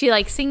nice. She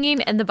likes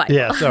singing and the Bible.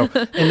 Yeah. So,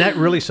 and that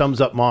really sums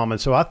up mom.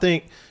 And so I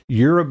think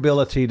your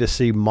ability to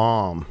see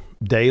mom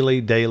daily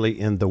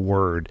in the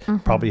Word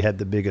probably had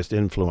the biggest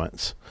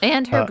influence.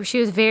 And she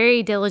was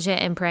very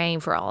diligent in praying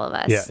for all of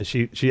us. Yeah,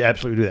 she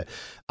absolutely did that.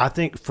 I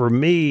think for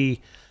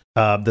me,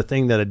 the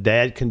thing that a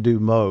dad can do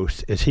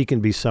most is he can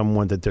be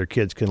someone that their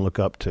kids can look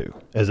up to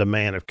as a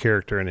man of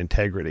character and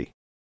integrity.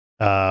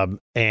 And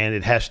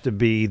it has to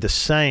be the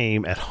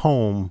same at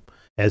home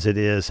as it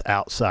is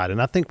outside.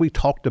 And I think we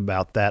talked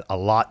about that a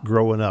lot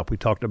growing up. We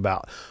talked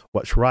about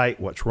what's right,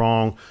 what's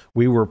wrong.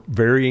 We were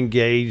very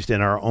engaged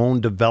in our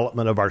own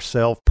development of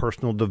ourselves,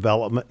 personal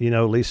development.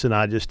 Lisa and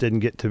I just didn't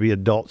get to be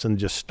adults and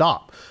just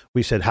stop.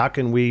 We said, how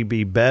can we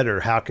be better?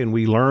 How can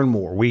we learn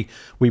more?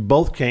 We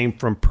both came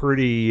from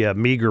pretty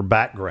meager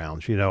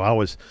backgrounds.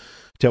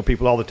 Tell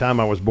people all the time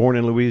I was born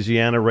in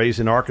Louisiana,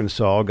 raised in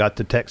Arkansas, got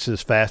to Texas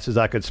as fast as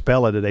I could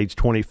spell it at age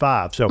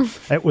 25. So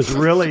it was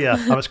really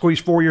I was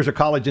squeezed 4 years of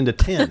college into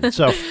 10.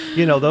 So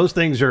those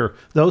things are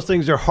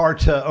hard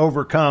to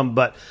overcome.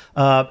 But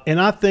and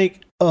I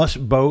think us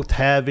both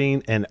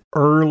having an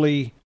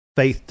early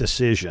faith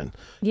decision.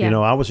 Yeah.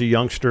 I was a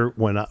youngster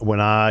when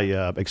I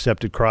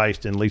accepted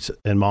Christ, and Lisa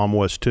and mom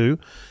was too.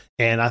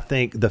 And I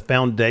think the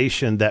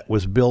foundation that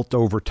was built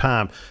over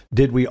time.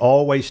 Did we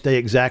always stay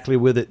exactly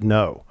with it?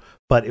 No.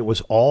 But it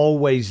was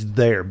always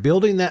there.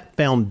 Building that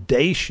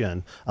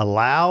foundation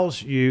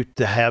allows you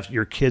to have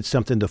your kids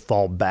something to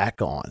fall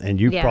back on. And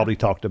you've probably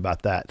talked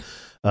about that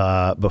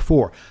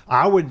before.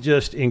 I would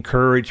just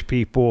encourage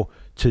people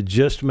to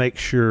just make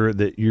sure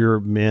that you're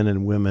men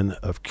and women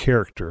of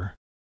character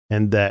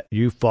and that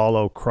you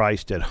follow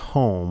Christ at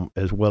home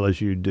as well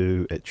as you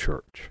do at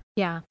church.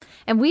 Yeah.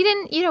 And we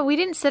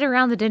didn't sit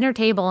around the dinner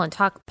table and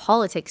talk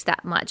politics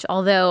that much,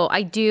 although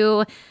I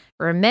do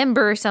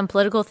remember some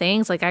political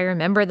things. Like, I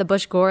remember the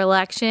Bush-Gore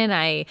election.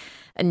 I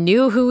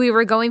knew who we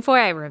were going for.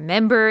 I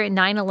remember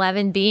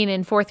 9/11 being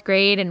in 4th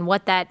grade and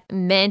what that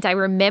meant. I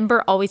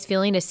remember always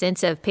feeling a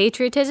sense of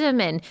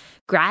patriotism and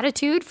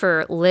gratitude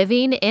for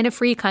living in a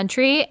free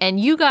country. And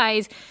you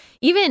guys,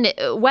 even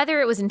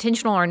whether it was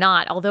intentional or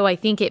not, although I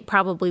think it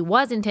probably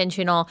was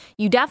intentional,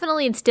 you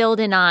definitely instilled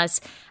in us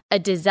a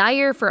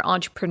desire for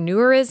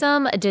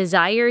entrepreneurism, a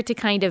desire to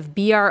kind of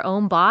be our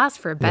own boss,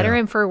 for better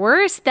and for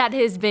worse. That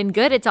has been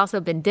good. It's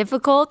also been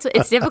difficult.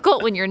 It's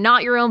difficult when you're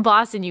not your own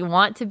boss and you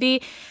want to be.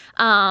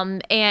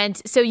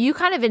 And so you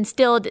kind of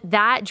instilled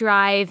that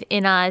drive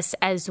in us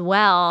as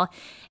well.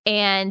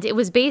 And it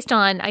was based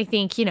on, I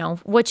think,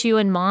 what you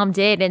and Mom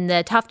did and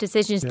the tough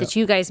decisions that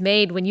you guys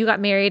made when you got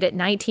married at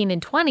 19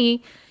 and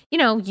 20.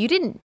 You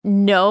didn't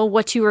know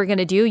what you were going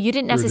to do. You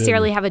didn't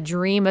necessarily have a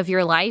dream of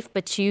your life,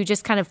 but you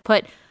just kind of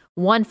put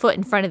one foot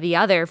in front of the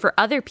other. For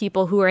other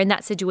people who are in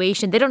that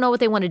situation, they don't know what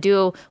they want to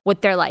do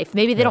with their life.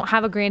 Maybe they don't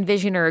have a grand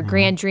vision or a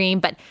grand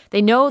dream, but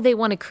they know they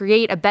want to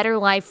create a better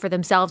life for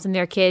themselves and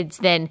their kids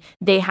than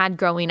they had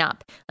growing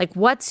up. Like,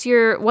 what's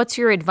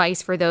your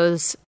advice for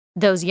those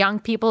young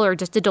people or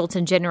just adults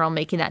in general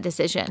making that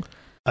decision?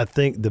 I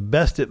think the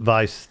best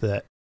advice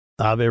that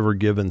I've ever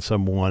given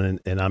someone,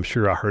 and I'm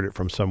sure I heard it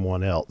from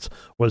someone else,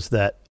 was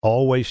that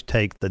always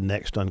take the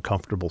next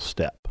uncomfortable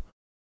step.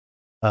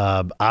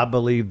 I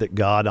believe that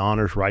God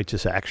honors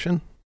righteous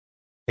action,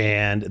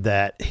 and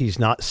that he's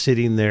not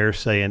sitting there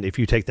saying, if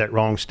you take that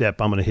wrong step,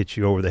 I'm going to hit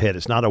you over the head.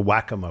 It's not a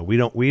whack-a-mole.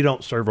 We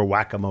don't serve a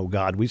whack-a-mole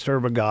God. We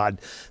serve a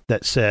God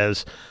that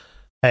says,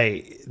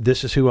 hey,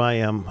 this is who I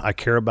am. I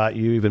care about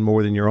you even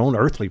more than your own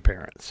earthly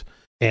parents.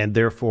 And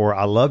therefore,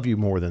 I love you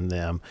more than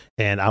them.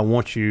 And I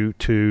want you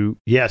to,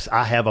 yes,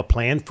 I have a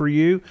plan for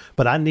you,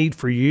 but I need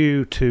for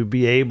you to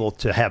be able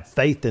to have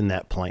faith in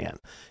that plan.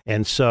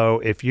 And so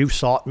if you've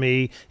sought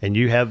me and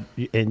you have,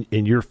 and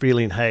you're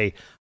feeling, hey,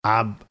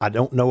 I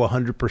don't know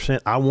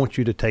 100%, I want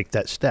you to take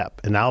that step.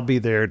 And I'll be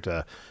there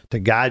to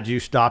guide you,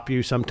 stop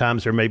you.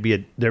 Sometimes there may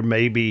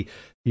be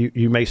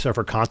you may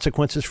suffer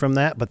consequences from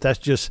that, but that's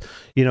just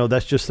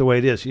the way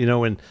it is.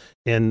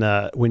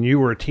 When you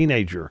were a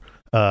teenager,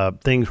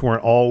 things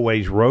weren't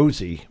always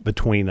rosy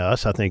between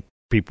us. I think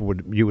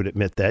you would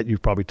admit that.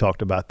 You've probably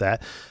talked about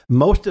that.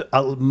 Most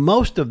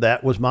of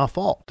that was my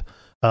fault,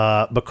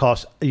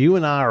 because you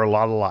and I are a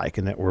lot alike,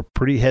 and that we're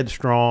pretty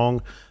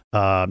headstrong.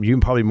 You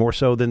probably more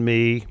so than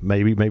me.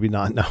 Maybe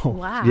not. No.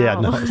 Wow. Yeah,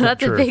 no,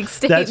 that's a big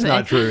statement. That's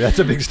not true. That's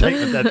a big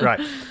statement. That's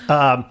right.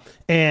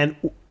 And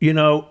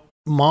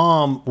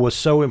Mom was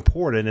so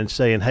important in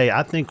saying, hey,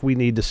 I think we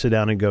need to sit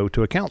down and go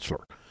to a counselor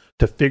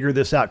to figure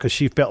this out, because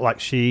she felt like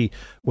she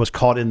was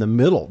caught in the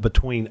middle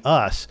between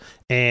us.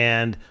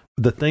 And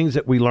the things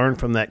that we learned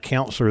from that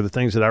counselor, the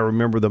things that I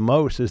remember the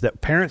most, is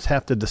that parents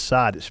have to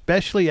decide,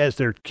 especially as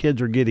their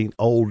kids are getting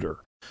older,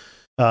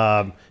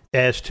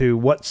 as to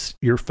what's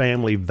your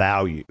family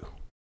value.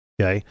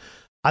 Okay.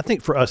 I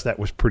think for us, that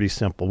was pretty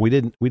simple. We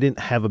didn't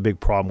have a big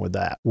problem with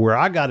that. Where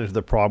I got into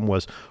the problem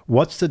was,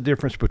 what's the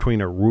difference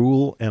between a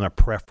rule and a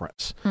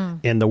preference?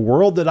 In the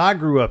world that I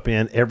grew up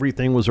in,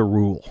 everything was a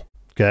rule.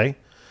 Okay.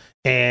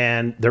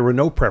 And there were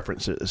no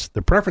preferences.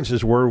 The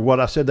preferences were what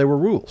I said, they were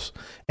rules.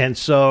 And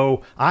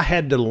so I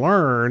had to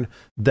learn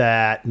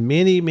that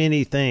many,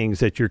 many things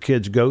that your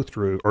kids go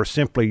through are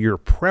simply your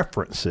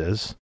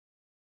preferences,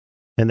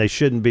 and they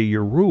shouldn't be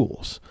your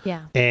rules.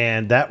 Yeah.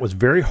 And that was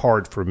very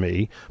hard for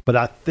me. But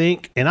I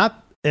think, I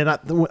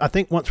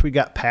think once we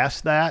got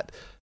past that,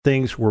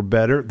 things were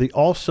better.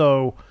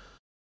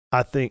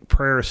 I think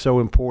prayer is so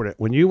important.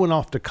 When you went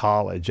off to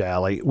college,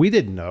 Allie, we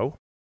didn't know.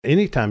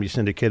 Anytime you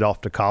send a kid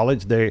off to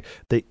college, the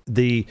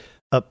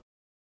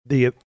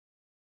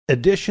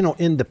additional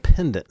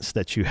independence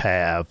that you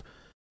have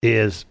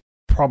is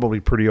probably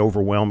pretty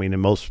overwhelming,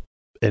 and most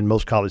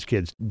college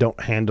kids don't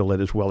handle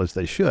it as well as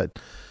they should.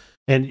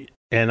 And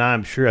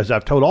I'm sure, as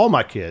I've told all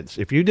my kids,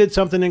 if you did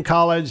something in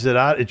college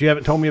that you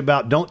haven't told me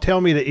about, don't tell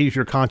me to ease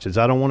your conscience.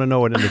 I don't want to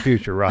know it in the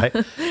future, right?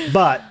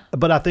 But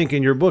I think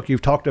in your book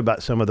you've talked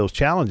about some of those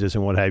challenges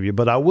and what have you.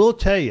 But I will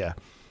tell you,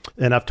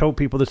 and I've told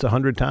people this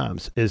 100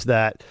 times, is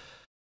that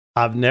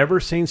I've never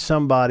seen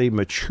somebody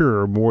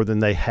mature more than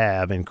they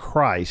have in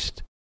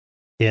Christ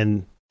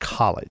in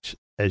college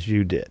as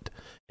you did.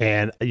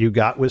 And you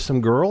got with some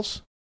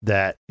girls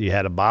that you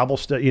had a Bible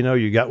study,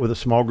 you got with a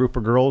small group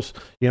of girls,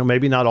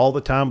 maybe not all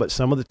the time, but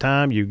some of the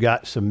time. You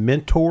got some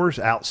mentors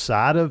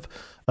outside of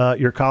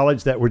your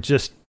college that were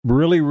just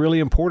really, really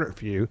important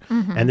for you.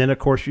 Mm-hmm. And then, of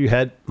course, you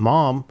had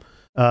Mom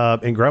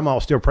and Grandma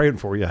still praying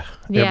for you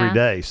every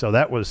day. So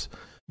that was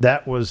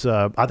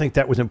I think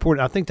that was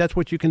important. I think that's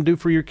what you can do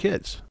for your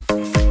kids.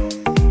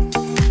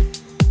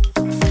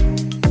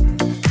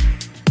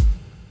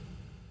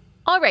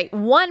 All All right,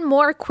 one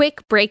more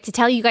quick break to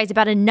tell you guys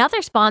about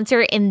another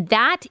sponsor, and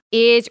that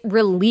is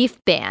Relief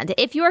Band.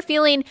 If you are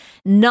feeling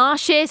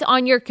nauseous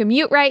on your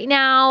commute right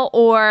now,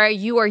 or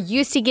you are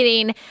used to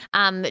getting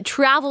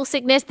travel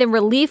sickness, then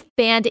Relief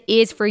Band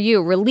is for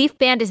you. Relief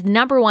Band is the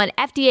 #1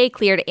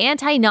 FDA-cleared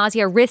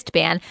anti-nausea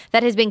wristband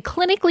that has been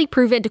clinically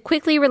proven to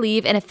quickly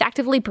relieve and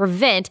effectively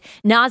prevent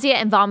nausea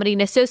and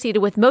vomiting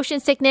associated with motion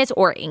sickness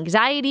or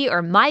anxiety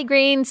or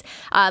migraines,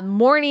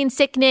 morning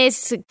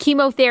sickness,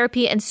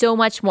 chemotherapy, and so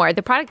much more.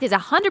 The product is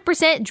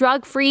 100%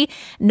 drug-free,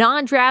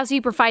 non-drowsy,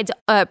 provides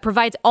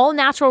all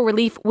natural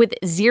relief with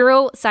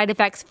zero side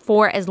effects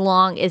for as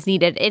long as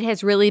needed. It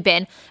has really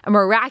been a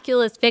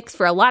miraculous fix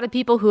for a lot of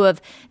people who have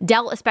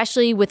dealt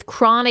especially with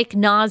chronic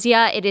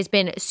nausea. It has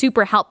been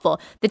super helpful.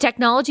 The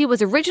technology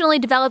was originally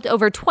developed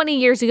over 20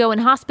 years ago in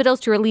hospitals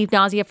to relieve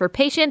nausea for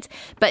patients,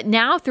 but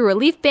now through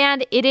Relief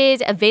Band, it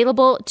is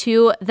available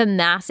to the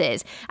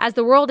masses. As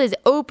the world is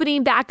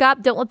opening back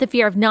up, don't let the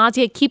fear of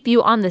nausea keep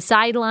you on the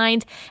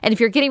sidelines. And if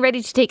you're getting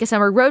ready to take a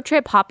summer road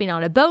trip, hopping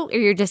on a boat, or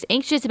you're just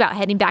anxious about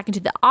heading back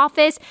into the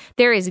office,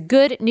 there is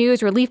good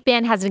news. Relief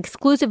Band has an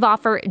exclusive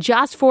offer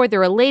just for the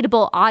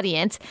relatable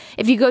audience.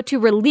 If you go to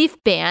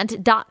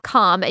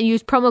reliefband.com and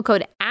use promo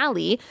code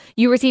Allie,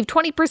 you receive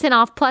 20%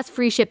 off plus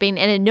free shipping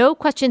and a no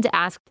questions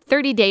asked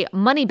 30-day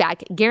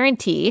money-back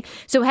guarantee.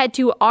 So head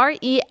to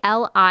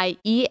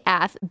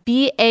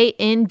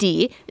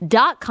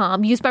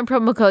reliefband.com, use my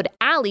promo code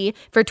Allie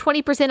for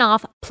 20%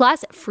 off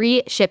plus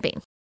free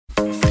shipping.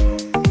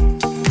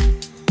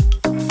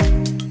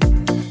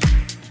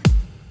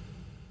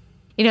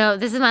 You know,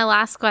 this is my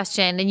last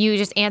question, and you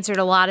just answered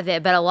a lot of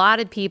it, but a lot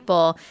of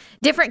people,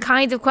 different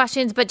kinds of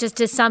questions, but just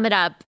to sum it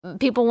up,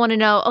 people want to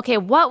know, okay,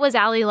 what was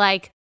Allie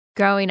like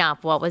growing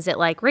up? What was it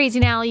like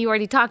raising Allie? You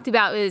already talked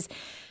about it was,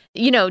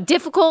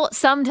 difficult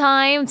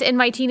sometimes in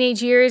my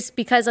teenage years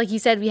because, like you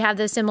said, we have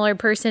those similar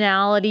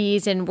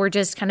personalities and we're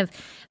just kind of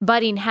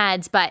butting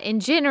heads. But in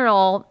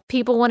general,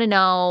 people want to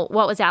know,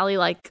 what was Allie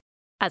like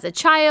as a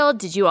child?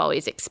 Did you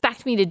always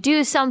expect me to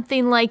do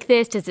something like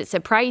this? Does it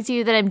surprise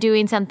you that I'm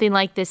doing something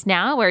like this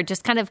now? Or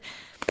just kind of,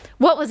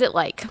 what was it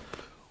like?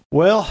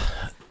 Well,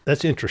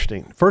 that's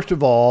interesting. First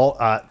of all,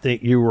 I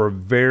think you were a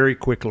very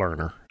quick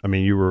learner. I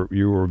mean, you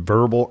were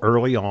verbal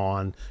early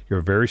on.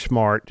 You're very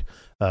smart.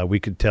 We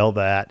could tell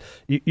that.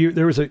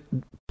 There was a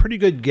pretty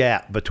good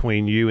gap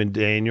between you and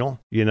Daniel,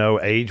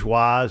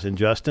 age-wise, and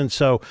Justin.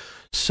 So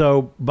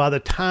by the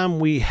time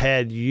we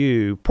had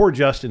you, poor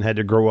Justin had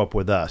to grow up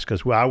with us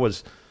because I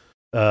was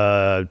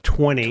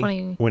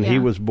 20 when he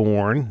was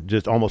born,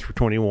 just almost for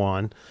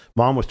 21.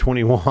 Mom was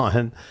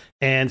 21.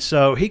 And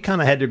so he kind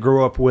of had to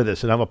grow up with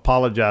us, and I've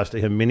apologized to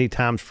him many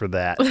times for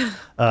that.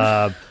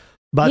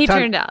 He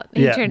turned out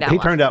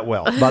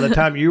well. By the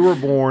time you were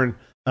born,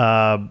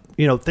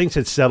 things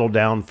had settled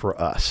down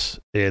for us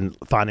and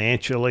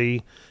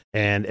financially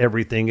and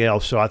everything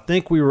else. So I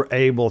think we were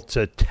able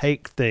to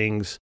take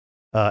things,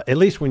 at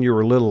least when you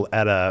were little,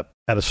 at a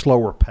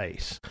slower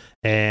pace,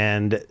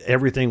 and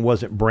everything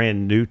wasn't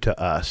brand new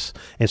to us.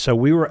 And so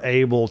we were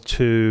able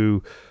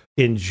to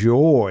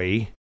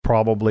enjoy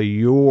probably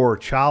your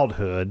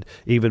childhood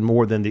even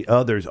more than the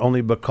others,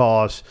 only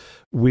because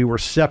we were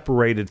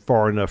separated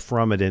far enough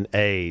from it in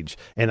age.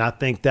 And I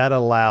think that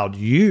allowed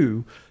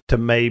you to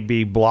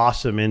maybe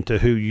blossom into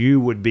who you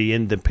would be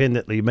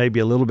independently, maybe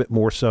a little bit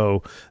more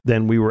so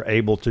than we were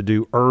able to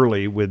do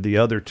early with the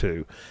other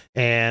two.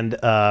 And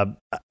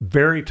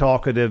very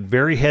talkative,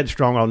 very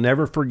headstrong. I'll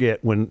never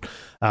forget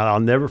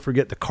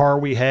the car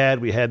we had.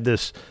 We had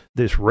this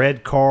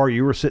red car.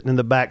 You were sitting in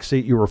the back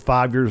seat. You were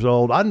 5 years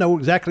old. I know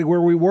exactly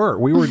where we were.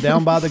 We were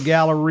down by the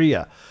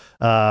Galleria.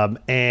 You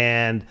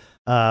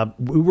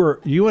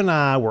and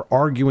I were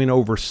arguing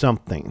over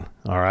something.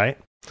 All right.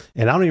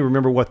 And I don't even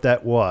remember what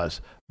that was,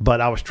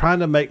 but I was trying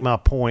to make my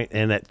point.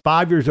 And at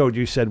 5 years old,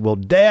 you said, "Well,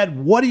 Dad,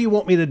 what do you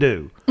want me to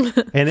do?"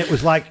 And it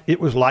was like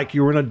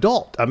you were an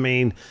adult. I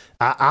mean,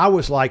 I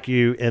was like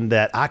you in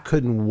that I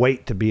couldn't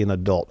wait to be an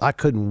adult. I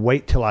couldn't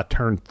wait till I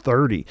turned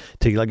 30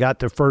 till I got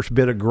the first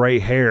bit of gray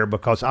hair,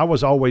 because I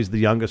was always the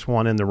youngest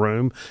one in the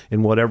room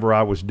in whatever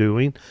I was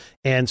doing.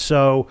 And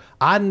so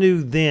I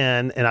knew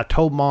then, and I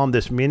told Mom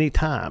this many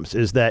times,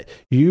 is that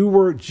you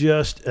were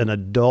just an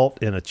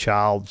adult in a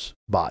child's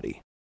body.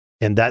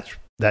 And that's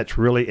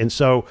really, and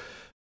so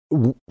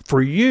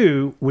for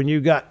you, when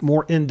you got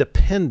more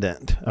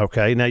independent,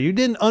 okay, now you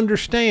didn't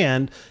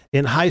understand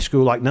in high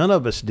school, like none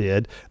of us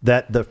did,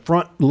 that the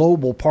front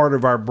lobal part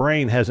of our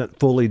brain hasn't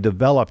fully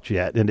developed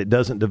yet, and it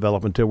doesn't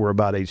develop until we're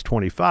about age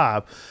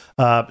 25.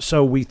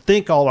 So we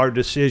think all our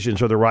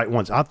decisions are the right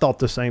ones. I thought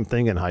the same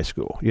thing in high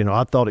school.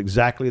 I thought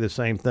exactly the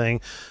same thing.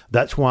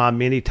 That's why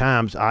many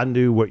times I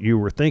knew what you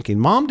were thinking.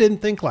 Mom didn't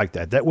think like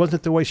that. That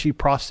wasn't the way she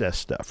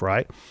processed stuff,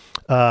 right?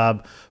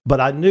 But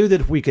I knew that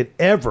if we could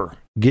ever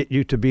get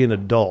you to be an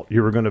adult,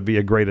 you were going to be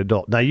a great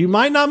adult. Now, you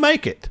might not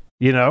make it,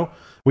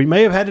 we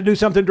may have had to do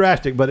something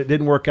drastic, but it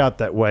didn't work out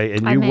that way.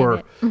 And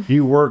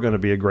you were going to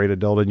be a great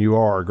adult, and you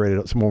are a great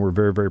adult, someone we're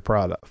very, very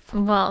proud of.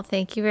 Well,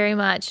 thank you very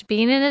much.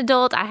 Being an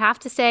adult, I have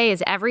to say,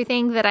 is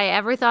everything that I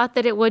ever thought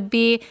that it would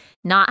be.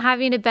 Not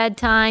having a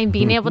bedtime,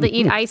 being able to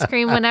eat ice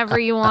cream whenever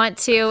you want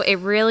to. It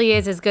really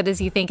is as good as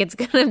you think it's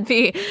going to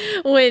be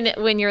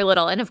when you're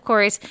little. And of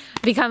course,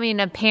 becoming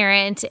a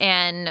parent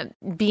and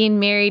being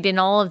married and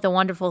all of the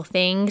wonderful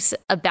things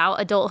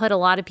about adulthood. A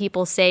lot of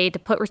people say to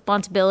put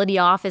responsibility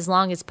off as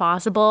long as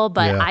possible,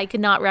 but I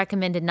could not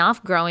recommend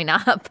enough growing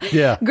up.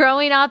 Yeah.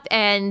 Growing up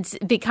and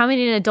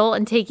becoming an adult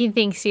and taking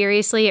things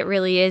seriously, it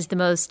really is the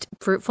most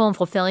fruitful and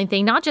fulfilling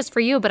thing, not just for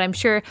you, but I'm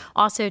sure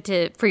also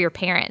for your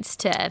parents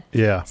to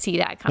see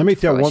that come Let me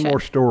to tell fruition. one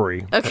more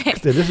story. Okay.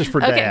 This is for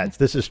dads.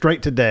 This is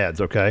straight to dads,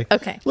 okay?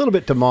 Okay. A little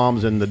bit to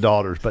moms and the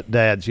daughters, but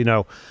dads,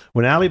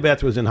 when Allie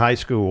Beth was in high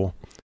school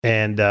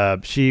and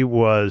she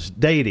was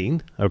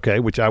dating, okay,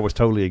 which I was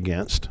totally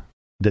against.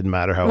 Didn't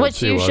matter how old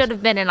she was. Which you should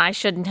have been, and I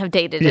shouldn't have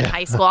dated in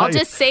high school. I'll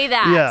just say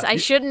that. I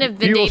shouldn't have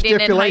been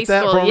dating in high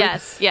school.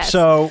 Yes.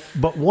 So,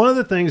 but one of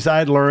the things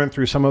I'd learned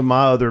through some of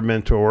my other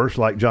mentors,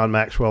 like John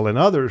Maxwell and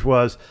others,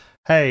 was,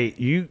 hey,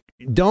 you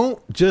don't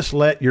just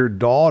let your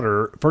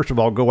daughter, first of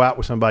all, go out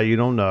with somebody you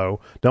don't know.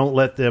 Don't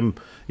let them,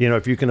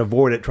 if you can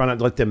avoid it, try not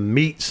to let them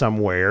meet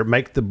somewhere.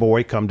 Make the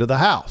boy come to the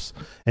house.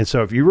 And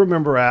so if you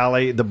remember,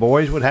 Allie, the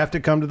boys would have to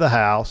come to the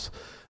house.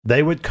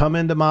 They would come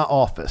into my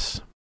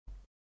office.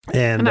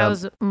 And I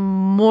was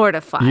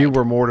mortified. You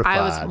were mortified.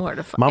 I was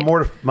mortified.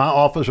 My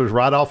office was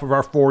right off of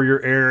our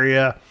foyer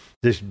area.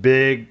 This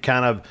big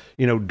kind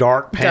of,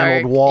 dark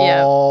paneled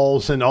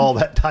walls and all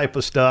that type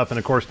of stuff. And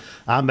of course,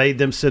 I made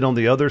them sit on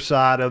the other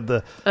side of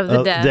the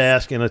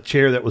desk in a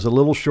chair that was a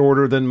little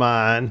shorter than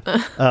mine,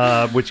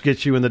 which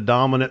gets you in the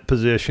dominant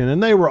position.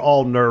 And they were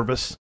all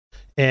nervous.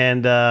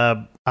 And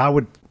I'd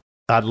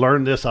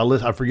learned this.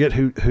 I forget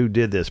who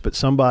did this, but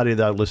somebody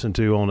that I listened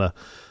to on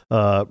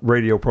a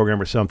radio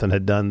program or something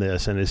had done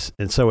this.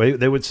 And so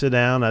they would sit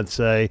down. I'd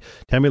say,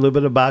 tell me a little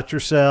bit about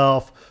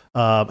yourself.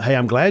 Hey,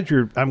 I'm glad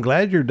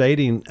you're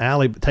dating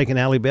Allie, taking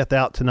Allie Beth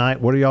out tonight.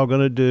 What are y'all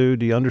going to do?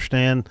 Do you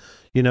understand,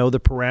 the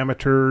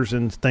parameters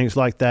and things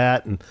like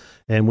that?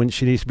 And when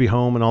she needs to be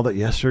home and all that.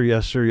 Yes, sir.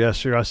 Yes, sir. Yes,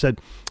 sir. I said,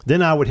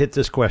 then I would hit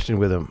this question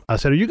with him. I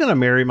said, are you going to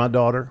marry my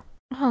daughter?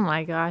 Oh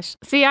my gosh.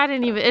 See,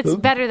 it's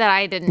better that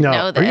I didn't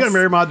know this. Are you going to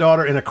marry my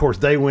daughter? And of course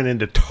they went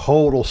into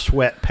total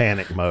sweat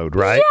panic mode,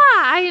 right?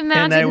 Yeah, I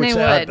imagine they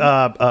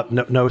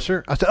would. No,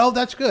 sir. I said, oh,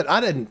 that's good.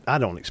 I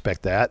don't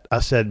expect that. I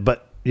said,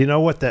 but you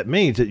know what that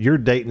means? That you're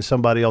dating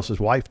somebody else's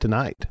wife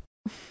tonight.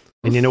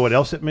 And you know what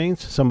else it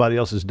means? Somebody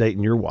else is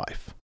dating your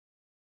wife.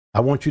 I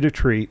want you to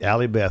treat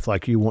Allie Beth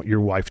like you want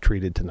your wife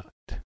treated tonight.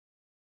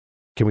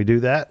 Can we do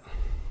that?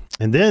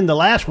 And then the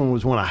last one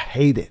was one I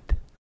hated.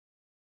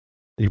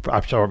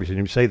 I'm sorry if you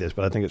didn't say this,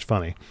 but I think it's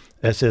funny.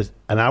 It says,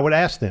 and I would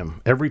ask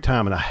them every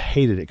time, and I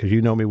hated it because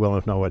you know me well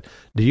enough to know what.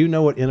 Do you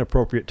know what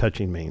inappropriate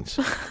touching means?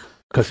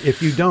 Because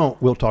if you don't,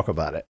 we'll talk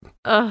about it.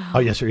 Oh,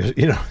 yes, sir.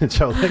 And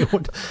so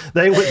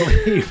they would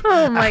leave.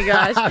 Oh, my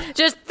gosh.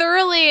 Just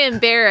thoroughly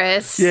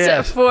embarrassed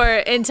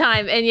in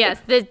time. And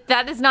yes,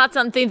 that is not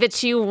something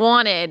that you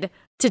wanted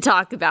to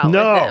talk about with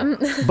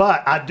them.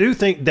 But I do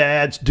think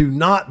dads, do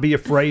not be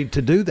afraid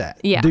to do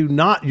that. Yeah.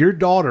 Your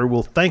daughter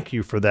will thank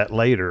you for that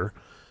later.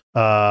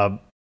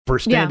 For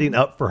standing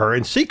up for her,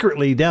 and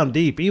secretly down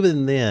deep,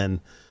 even then,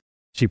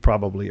 she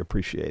probably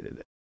appreciated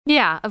it.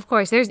 Yeah, of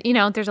course. There's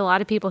a lot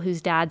of people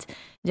whose dads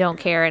don't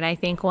care, and I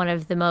think one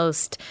of the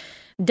most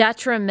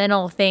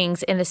detrimental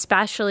things, and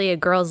especially a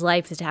girl's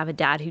life, is to have a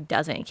dad who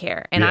doesn't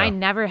care. And I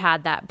never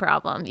had that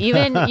problem.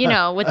 Even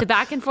with the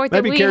back and forth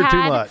that we had, too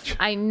much.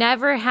 I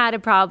never had a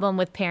problem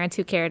with parents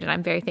who cared, and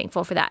I'm very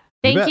thankful for that.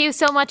 Thank you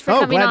so much for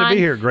coming on. Glad to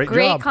be here. Great job.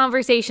 Great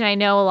conversation. I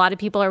know a lot of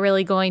people are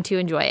really going to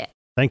enjoy it.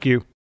 Thank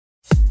you.